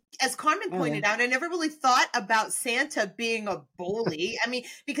 as Carmen pointed out, I never really thought about Santa being a bully. I mean,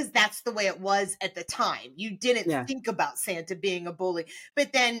 because that's the way it was at the time. You didn't think about Santa being a bully.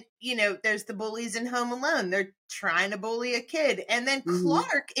 But then, there's the bullies in Home Alone. They're trying to bully a kid. And then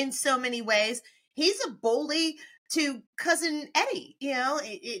Clark, in so many ways, he's a bully to cousin Eddie,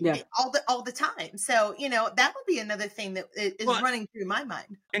 all the time. So, that would be another thing that is running through my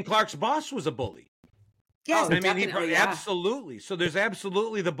mind. And Clark's boss was a bully. Yes, Absolutely. So there's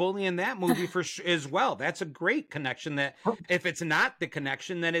absolutely the bully in that movie as well. That's a great connection. That if it's not the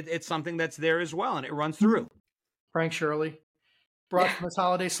connection, then it's something that's there as well, and it runs through. Frank Shirley brought from his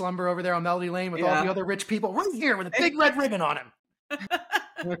holiday slumber over there on Melody Lane with all the other rich people, right here with a big red ribbon on him.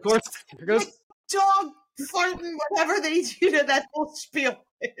 And of course, there goes dog farting, whatever they do. That whole spiel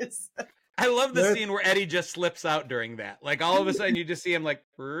is. I love the scene where Eddie just slips out during that. Like all of a sudden you just see him like,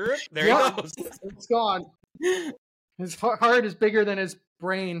 there he goes. It's gone. His heart is bigger than his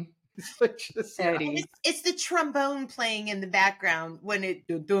brain. Eddie. It's the trombone playing in the background when it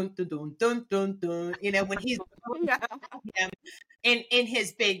dun dun dun dun dun dun dun. You know, when he's in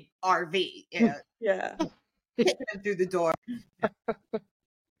his big RV. Yeah. Hitting him through the door.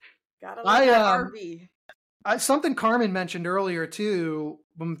 Gotta love that RV. Something Carmen mentioned earlier too,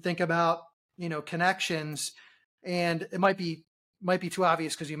 when we think about, connections, and it might be too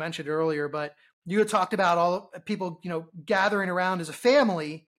obvious because you mentioned it earlier, but you had talked about all people, gathering around as a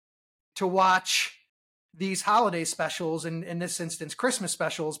family to watch these holiday specials, and in this instance, Christmas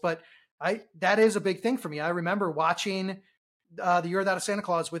specials. But that is a big thing for me. I remember watching The Year Without a Santa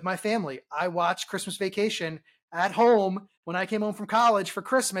Claus with my family. I watched Christmas Vacation at home when I came home from college for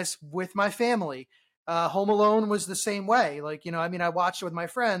Christmas with my family. Home Alone was the same way. Like, I watched it with my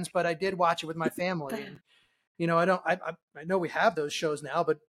friends, but I did watch it with my family. And, I know we have those shows now,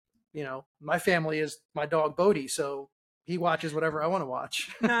 but, my family is my dog Bodie. So he watches whatever I want to watch.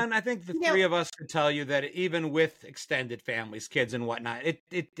 No, and I think the three of us could tell you that even with extended families, kids and whatnot,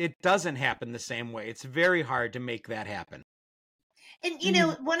 it doesn't happen the same way. It's very hard to make that happen. And,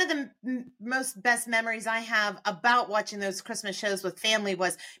 one of the most best memories I have about watching those Christmas shows with family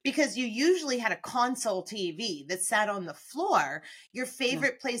was because you usually had a console TV that sat on the floor. Your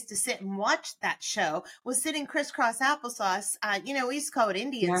favorite place to sit and watch that show was sitting crisscross applesauce, we used to call it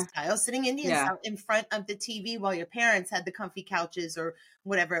Indian style, sitting Indian style in front of the TV while your parents had the comfy couches or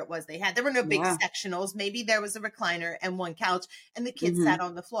whatever it was they had. There were no big sectionals. Maybe there was a recliner and one couch, and the kids sat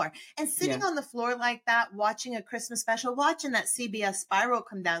on the floor. And sitting on the floor like that, watching a Christmas special, watching that CBS spiral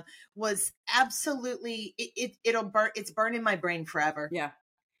come down was absolutely, it's burning my brain forever. Yeah.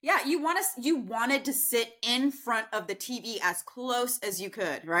 Yeah. You wanted to sit in front of the TV as close as you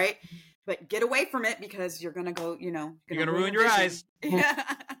could, right? But get away from it because you're going to go, you're going to ruin your eyes. Yeah.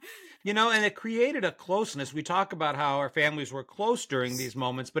 And it created a closeness. We talk about how our families were close during these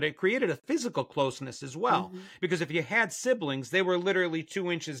moments, but it created a physical closeness as well. Because if you had siblings, they were literally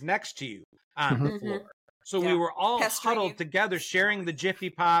 2 inches next to you on the floor. So we were all huddled together, sharing the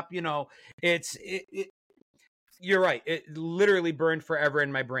Jiffy Pop. You're right. It literally burned forever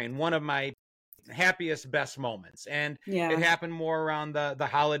in my brain. One of my happiest, best moments. And it happened more around the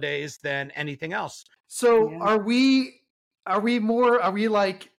holidays than anything else. So are we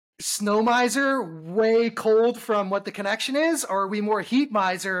like snow miser, way cold from what the connection is, or are we more heat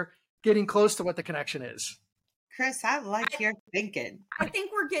miser, getting close to what the connection is? Chris, I like your thinking.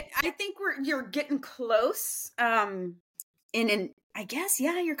 You're getting close. I guess,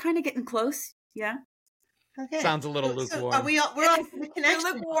 you're kind of getting close. Yeah. Okay. Sounds a little lukewarm. So we're on the connection.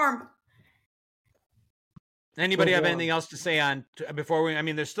 You're lukewarm. Anybody have anything else to say on before we? I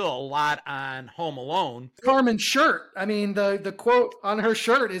mean, there's still a lot on Home Alone. Carmen's shirt. I mean, the quote on her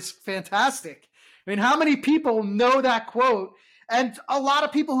shirt is fantastic. I mean, how many people know that quote? And a lot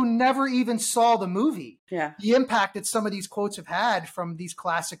of people who never even saw the movie. Yeah. The impact that some of these quotes have had from these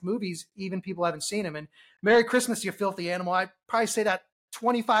classic movies, even people haven't seen them. And Merry Christmas, you filthy animal. I'd probably say that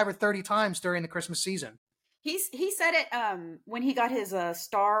 25 or 30 times during the Christmas season. He said it when he got his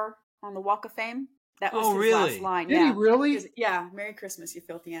star on the Walk of Fame. That was his really? last line. Did he really? Yeah. Merry Christmas, you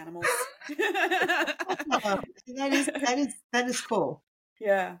filthy animals. That is cool.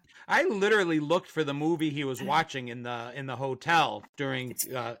 Yeah. I literally looked for the movie he was watching in the hotel during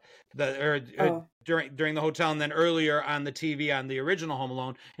during the hotel, and then earlier on the TV on the original Home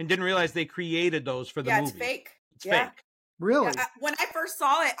Alone, and didn't realize they created those for the movie. It's fake. It's fake. Really? Yeah, when I first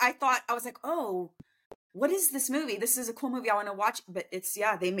saw it, I was like, oh, what is this movie? This is a cool movie. I want to watch. But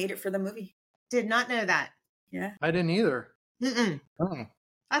they made it for the movie. Did not know that. Yeah. I didn't either. Mm-mm. Oh.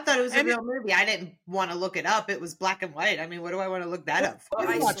 I thought it was a real movie. I didn't want to look it up. It was black and white. I mean, what do I want to look that up for?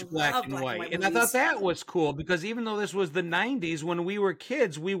 I watched black and white, and I thought that was cool because even though this was the 90s, when we were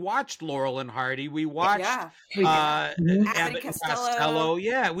kids, we watched Laurel and Hardy. We watched Abbott and Costello.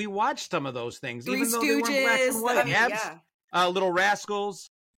 Yeah, we watched some of those things, Three even though they weren't black and white. Little Rascals.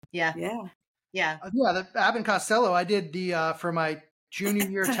 Yeah. The Abbott and Costello. I did for my junior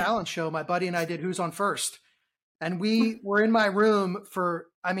year talent show. My buddy and I did Who's on First. And we were in my room for,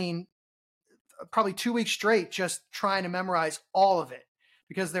 probably 2 weeks straight, just trying to memorize all of it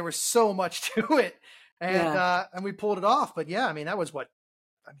because there was so much to it. And we pulled it off. But that was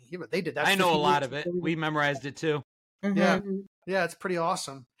they did that. I know a lot of it. We memorized it too. Mm-hmm. Yeah, it's pretty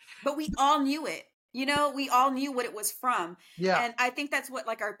awesome. But we all knew it. We all knew what it was from. Yeah. And I think that's what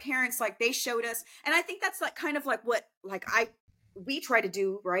our parents, they showed us. And I think that's kind of what we try to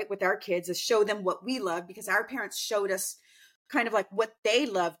do, right, with our kids is show them what we love because our parents showed us kind of like what they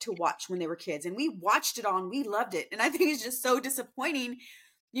loved to watch when they were kids. And we watched it all and we loved it. And I think it's just so disappointing,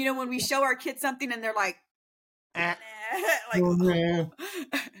 you know, when we show our kids something and they're like, like, oh.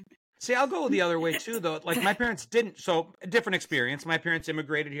 See, I'll go the other way too, though. Like my parents didn't, so a different experience. My parents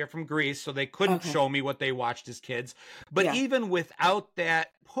immigrated here from Greece, so they couldn't show me what they watched as kids. But even without that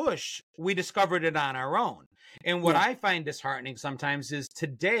push, we discovered it on our own. And what I find disheartening sometimes is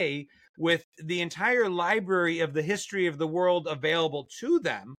today, with the entire library of the history of the world available to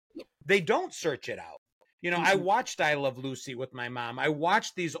them, they don't search it out. You know, I watched I Love Lucy with my mom. I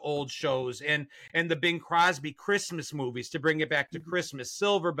watched these old shows and the Bing Crosby Christmas movies, to bring it back to Christmas,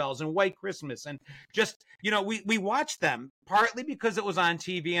 Silver Bells and White Christmas. And just, you know, we watched them partly because it was on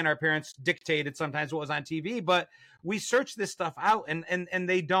TV and our parents dictated sometimes what was on TV, but we search this stuff out and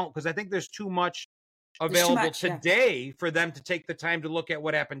they don't, because I think there's too much available today for them to take the time to look at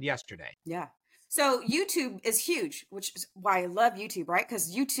what happened yesterday. Yeah. So YouTube is huge, which is why I love YouTube, right?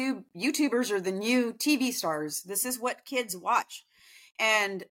 Because YouTubers are the new TV stars. This is what kids watch.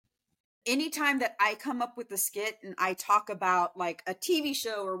 And anytime that I come up with a skit and I talk about like a TV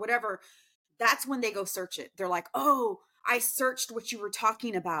show or whatever, that's when they go search it. They're like, oh, I searched what you were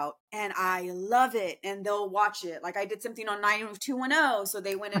talking about and I love it. And they'll watch it. Like I did something on 90210. So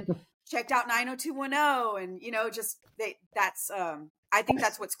they went and checked out 90210 and, you know, just I think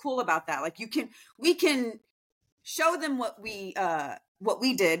that's what's cool about that. Like we can show them what we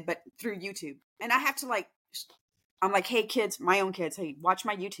did, but through YouTube. And I have to I'm like, hey kids, my own kids, hey, watch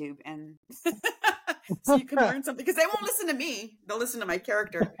my YouTube. And so you can learn something, because they won't listen to me. They'll listen to my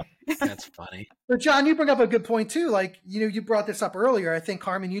character. That's funny. But John, you bring up a good point too. Like, you know, you brought this up earlier. I think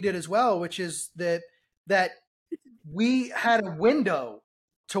Carmen, you did as well, which is that we had a window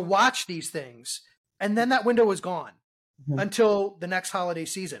to watch these things. And then that window was gone. Until the next holiday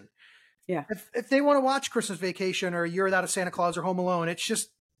season. Yeah. If they want to watch Christmas Vacation or A Year Without a Santa Claus or Home Alone, it's just,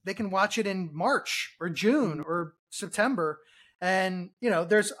 they can watch it in March or June or September. And, you know,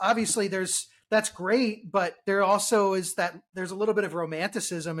 that's great, but there also is there's a little bit of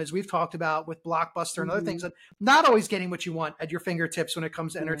romanticism, as we've talked about with Blockbuster and other things, and not always getting what you want at your fingertips when it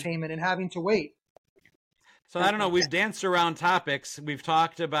comes to entertainment and having to wait. So I don't know. We've danced around topics. We've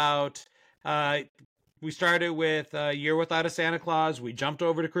talked about, we started with A Year Without a Santa Claus. We jumped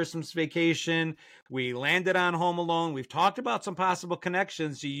over to Christmas Vacation. We landed on Home Alone. We've talked about some possible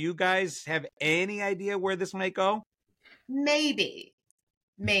connections. Do you guys have any idea where this might go? Maybe.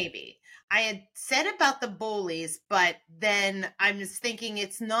 I had said about the bullies, but then I'm just thinking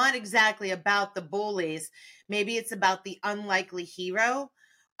it's not exactly about the bullies. Maybe it's about the unlikely hero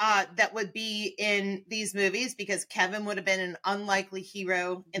that would be in these movies, because Kevin would have been an unlikely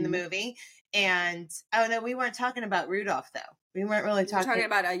hero in the movie. And oh no, we weren't talking about Rudolph though. We weren't really talking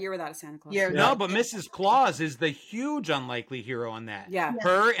about A Year Without a Santa Claus. No, but Mrs. Claus is the huge unlikely hero on that. Yeah.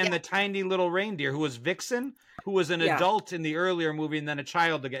 Her and the tiny little reindeer, who was Vixen, who was an adult in the earlier movie and then a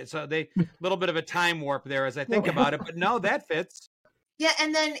child again. So a little bit of a time warp there as I think about it. But no, that fits. Yeah,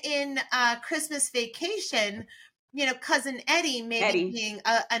 and then in Christmas Vacation, you know, Cousin Eddie maybe being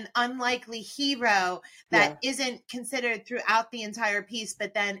an unlikely hero that isn't considered throughout the entire piece,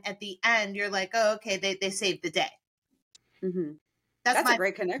 but then at the end you're like, oh, okay, they saved the day. Mm-hmm. That's a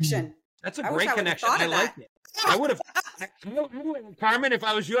great connection. That's a great connection. I like it. I would have, Carmen, if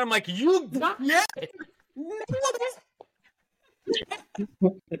I was you, I'm like, you got it.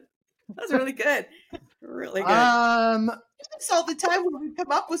 That's really good. Really good. It's all the time when we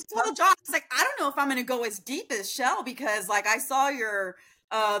come up with stuff. Well, Josh, it's like, I don't know if I'm going to go as deep as Shell, because like I saw your,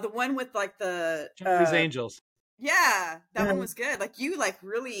 the one with like the Charlie's Angels. Yeah, that one was good. Like you like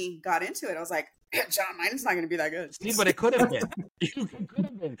really got into it. I was like, John, mine's not going to be that good. See, but it could have been. You could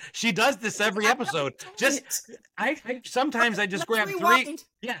have been. She does this every episode. Sometimes I just grab three.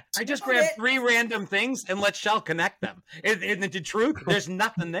 Yeah, I just grab three random things and let Shell connect them. And the truth, there's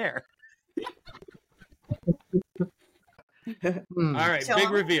nothing there. All right, big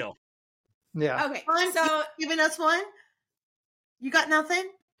reveal. Yeah. Okay, so giving us one. You got nothing?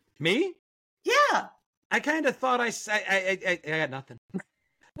 Me? Yeah. I kind of thought I got nothing.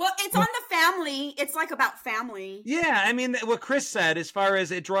 Well, it's on the family. It's like about family. Yeah, I mean, what Chris said, as far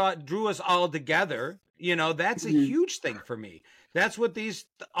as it drew us all together, you know, that's a huge thing for me. That's what these,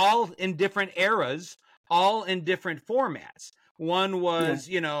 all in different eras, all in different formats. One was,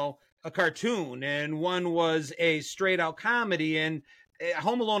 you know, a cartoon, and one was a straight out comedy, and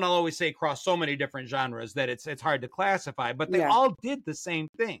Home Alone, I'll always say, crossed so many different genres that it's hard to classify, but they all did the same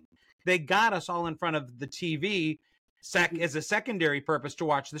thing. They got us all in front of the TV as a secondary purpose to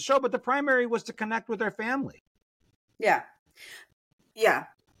watch the show, but the primary was to connect with our family. Yeah. Yeah.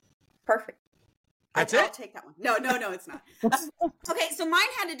 Perfect. That's I'll it? take that one. No, it's not. Okay, so mine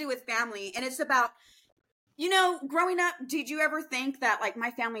had to do with family, and it's about, growing up, did you ever think that like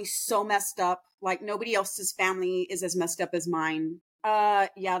my family's so messed up, like nobody else's family is as messed up as mine?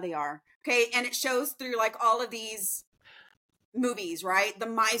 Yeah, they are. Okay, and it shows through like all of these movies, right? The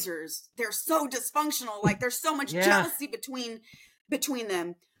misers, they're so dysfunctional, like there's so much jealousy between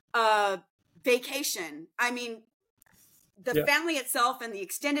them. Vacation, I mean, the family itself and the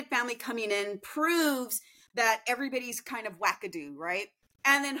extended family coming in proves that everybody's kind of wackadoo, right?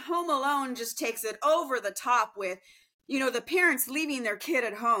 And then Home Alone just takes it over the top with, the parents leaving their kid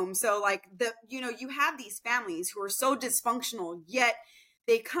at home. So like you have these families who are so dysfunctional, yet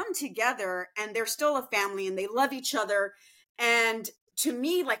they come together and they're still a family and they love each other. And to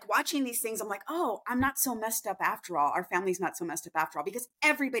me, like watching these things, I'm like, oh, I'm not so messed up after all. Our family's not so messed up after all, because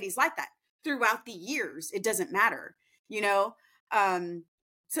everybody's like that throughout the years. It doesn't matter,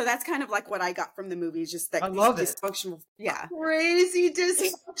 so that's kind of like what I got from the movie, just that dysfunctional, crazy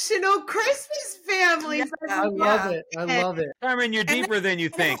dysfunctional Christmas families. I love it. Carmen, you're deeper than you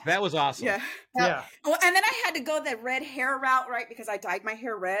think. That was awesome. Yeah. Well, and then I had to go the red hair route, right? Because I dyed my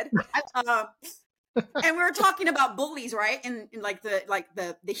hair red. And we were talking about bullies, right? And like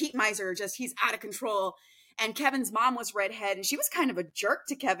the heat miser, just he's out of control. And Kevin's mom was redhead, and she was kind of a jerk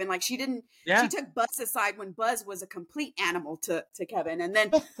to Kevin. Like she took Buzz aside when Buzz was a complete animal to Kevin. And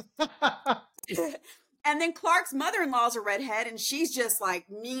then and then Clark's mother-in-law is a redhead, and she's just like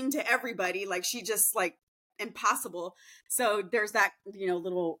mean to everybody. Like she just like impossible. So there's that,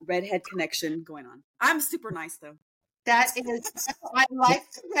 little redhead connection going on. I'm super nice though. That is, I like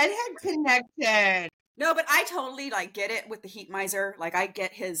the redhead connection. No, but I totally like get it with the heat miser. Like I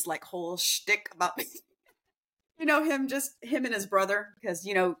get his like whole shtick about him and his brother, because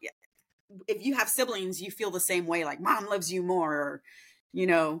if you have siblings, you feel the same way, like mom loves you more, or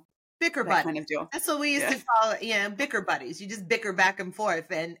bicker buddies kind of deal. That's what we used to call it, bicker buddies. You just bicker back and forth,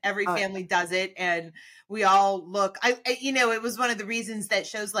 and every family does it, and we all look. It was one of the reasons that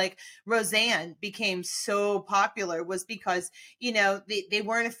shows like Roseanne became so popular, was because they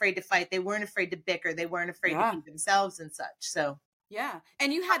weren't afraid to fight, they weren't afraid to bicker, they weren't afraid to be themselves and such. So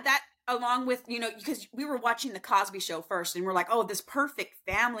and you had that along with, because we were watching the Cosby Show first, and we're like, oh, this perfect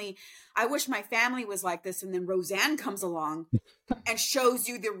family. I wish my family was like this. And then Roseanne comes along and shows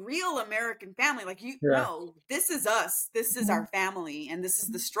you the real American family. Like, no, this is us. This is our family. And this is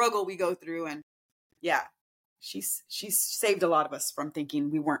the struggle we go through. And she's saved a lot of us from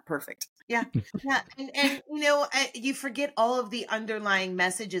thinking we weren't perfect. Yeah. And you forget all of the underlying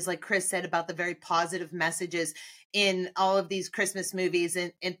messages, like Chris said, about the very positive messages in all of these Christmas movies,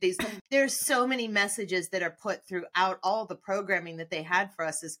 and there's so many messages that are put throughout all the programming that they had for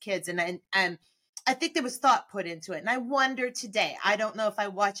us as kids. And I think there was thought put into it. And I wonder today, I don't know if I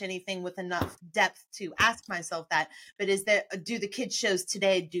watch anything with enough depth to ask myself that, but do the kids shows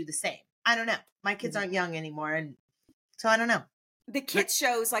today do the same? I don't know. My kids aren't young anymore. And so I don't know. The kids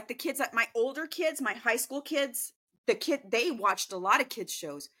shows, like the kids, like my older kids, my high school kids, they watched a lot of kids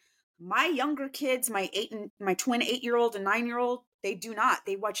shows. My younger kids, my twin 8-year-old and 9-year-old, they do not.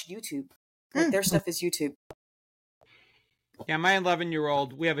 They watch YouTube. Like their stuff is YouTube. Yeah, my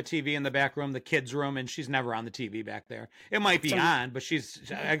 11-year-old, we have a TV in the back room, the kids' room, and she's never on the TV back there. It might be on, but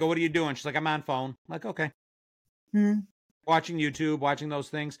I go, what are you doing? She's like, I'm on phone. I'm like, okay. Watching YouTube, watching those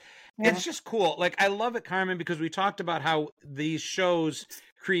things. Yeah. It's just cool. Like, I love it, Carmen, because we talked about how these shows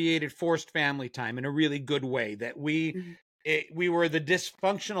created forced family time in a really good way, that we were the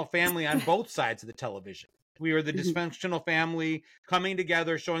dysfunctional family on both sides of the television. We were the dysfunctional family coming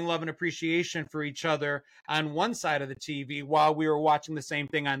together, showing love and appreciation for each other on one side of the TV while we were watching the same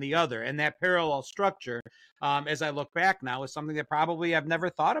thing on the other. And that parallel structure, as I look back now, is something that probably I've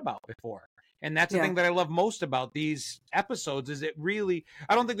never thought about before. And that's the thing that I love most about these episodes, is it really,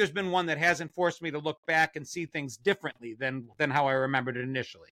 I don't think there's been one that hasn't forced me to look back and see things differently than how I remembered it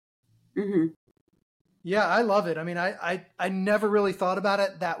initially. Mm-hmm. Yeah, I love it. I mean, I never really thought about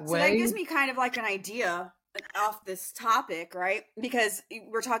it that way. So that gives me kind of like an idea off this topic, right? Because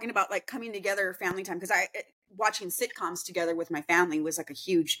we're talking about like coming together, family time. Because watching sitcoms together with my family was like a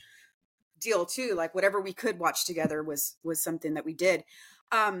huge deal too. Like whatever we could watch together was something that we did.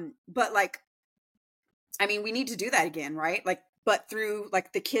 But like, I mean, we need to do that again, right? Like, but through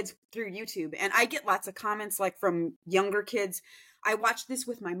like the kids through YouTube. And I get lots of comments like from younger kids. I watched this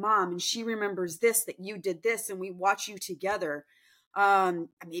with my mom and she remembers this, that you did this, and we watch you together.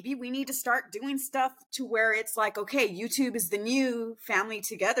 Maybe we need to start doing stuff to where it's like, okay, YouTube is the new family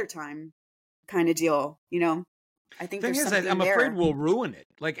together time kind of deal. I think the thing is, I'm afraid we'll ruin it.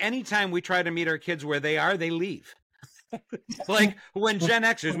 Like anytime we try to meet our kids where they are, they leave. Like when Gen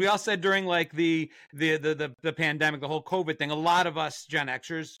Xers, we all said during like the pandemic, the whole COVID thing, a lot of us Gen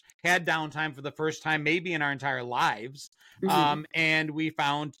Xers had downtime for the first time, maybe in our entire lives. And we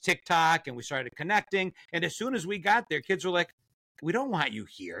found TikTok and we started connecting. And as soon as we got there, kids were like, we don't want you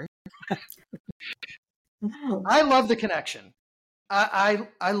here. I love the connection.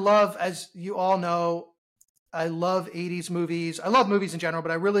 I love, as you all know, I love 80s movies. I love movies in general,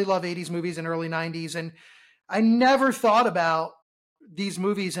 but I really love 80s movies and early 90s. And I never thought about these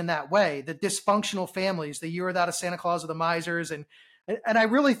movies in that way, the dysfunctional families, the Year Without a Santa Claus or the Misers. And I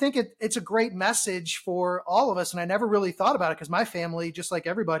really think it's a great message for all of us. And I never really thought about it because my family, just like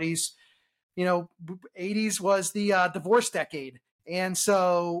everybody's, 80s was the divorce decade. And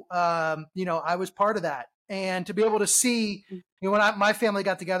so, I was part of that. And to be able to see, when my family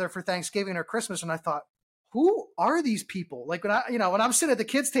got together for Thanksgiving or Christmas, and I thought, who are these people? Like when I'm sitting at the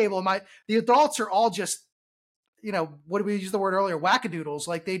kids' table, the adults are all just, what did we use the word earlier? Wackadoodles.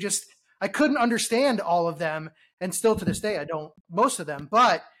 Like I couldn't understand all of them. And still to this day, I don't, most of them.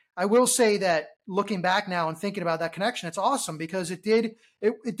 But I will say that looking back now and thinking about that connection, it's awesome because it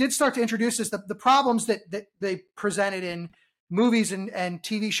did start to introduce us the problems that they presented in movies and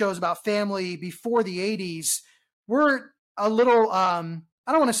TV shows about family before the 80s were a little, I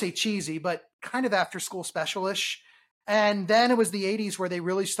don't want to say cheesy, but kind of after school special-ish. And then it was the 80s where they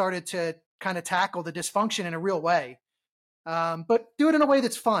really started to kind of tackle the dysfunction in a real way. But do it in a way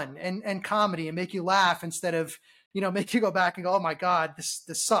that's fun and comedy and make you laugh instead of, make you go back and go, oh my God, this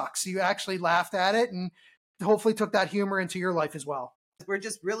sucks. You actually laughed at it and hopefully took that humor into your life as well. We're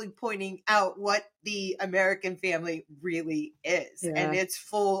just really pointing out what the American family really is. Yeah. And it's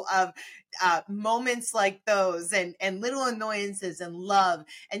full of moments like those and little annoyances and love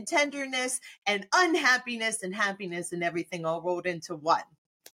and tenderness and unhappiness and happiness and everything all rolled into one.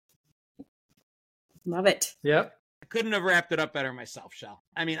 Love it. Yep. I couldn't have wrapped it up better myself, Shell.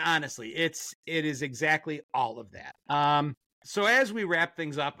 I mean, honestly, it is exactly all of that. So as we wrap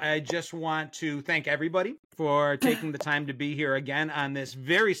things up, I just want to thank everybody for taking the time to be here again on this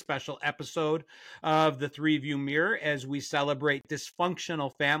very special episode of the ThreeView Mirror as we celebrate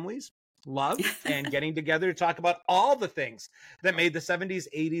dysfunctional families, love, and getting together to talk about all the things that made the 70s,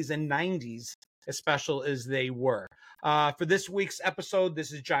 80s, and 90s as special as they were. For this week's episode,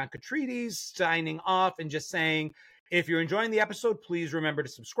 this is John Catrides signing off and just saying, if you're enjoying the episode, please remember to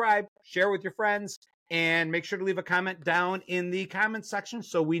subscribe, share with your friends, and make sure to leave a comment down in the comment section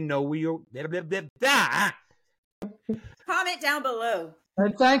so we know you're... Comment down below.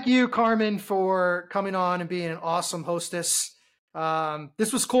 And thank you, Carmen, for coming on and being an awesome hostess.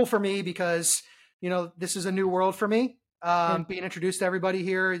 This was cool for me because, this is a new world for me. Being introduced to everybody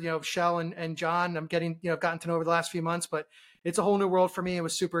here, Shell and John, I'm getting, gotten to know over the last few months, but it's a whole new world for me. It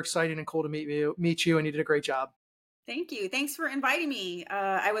was super exciting and cool to meet you, and you did a great job. Thank you. Thanks for inviting me.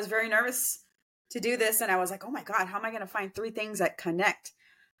 I was very nervous to do this, and I was like, oh my God, how am I going to find 3 things that connect?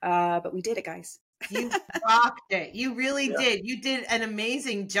 But we did it, guys. You rocked it. You really did. You did an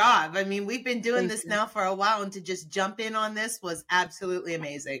amazing job. I mean, we've been doing this now for a while, and to just jump in on this was absolutely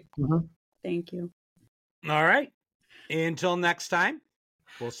amazing. Mm-hmm. Thank you. All right. Until next time,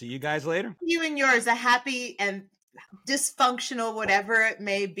 we'll see you guys later. You and yours a happy and dysfunctional, whatever it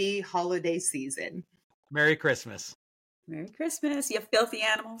may be, holiday season. Merry Christmas. Merry Christmas, you filthy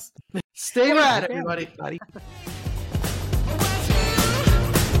animals. Stay rad, everybody.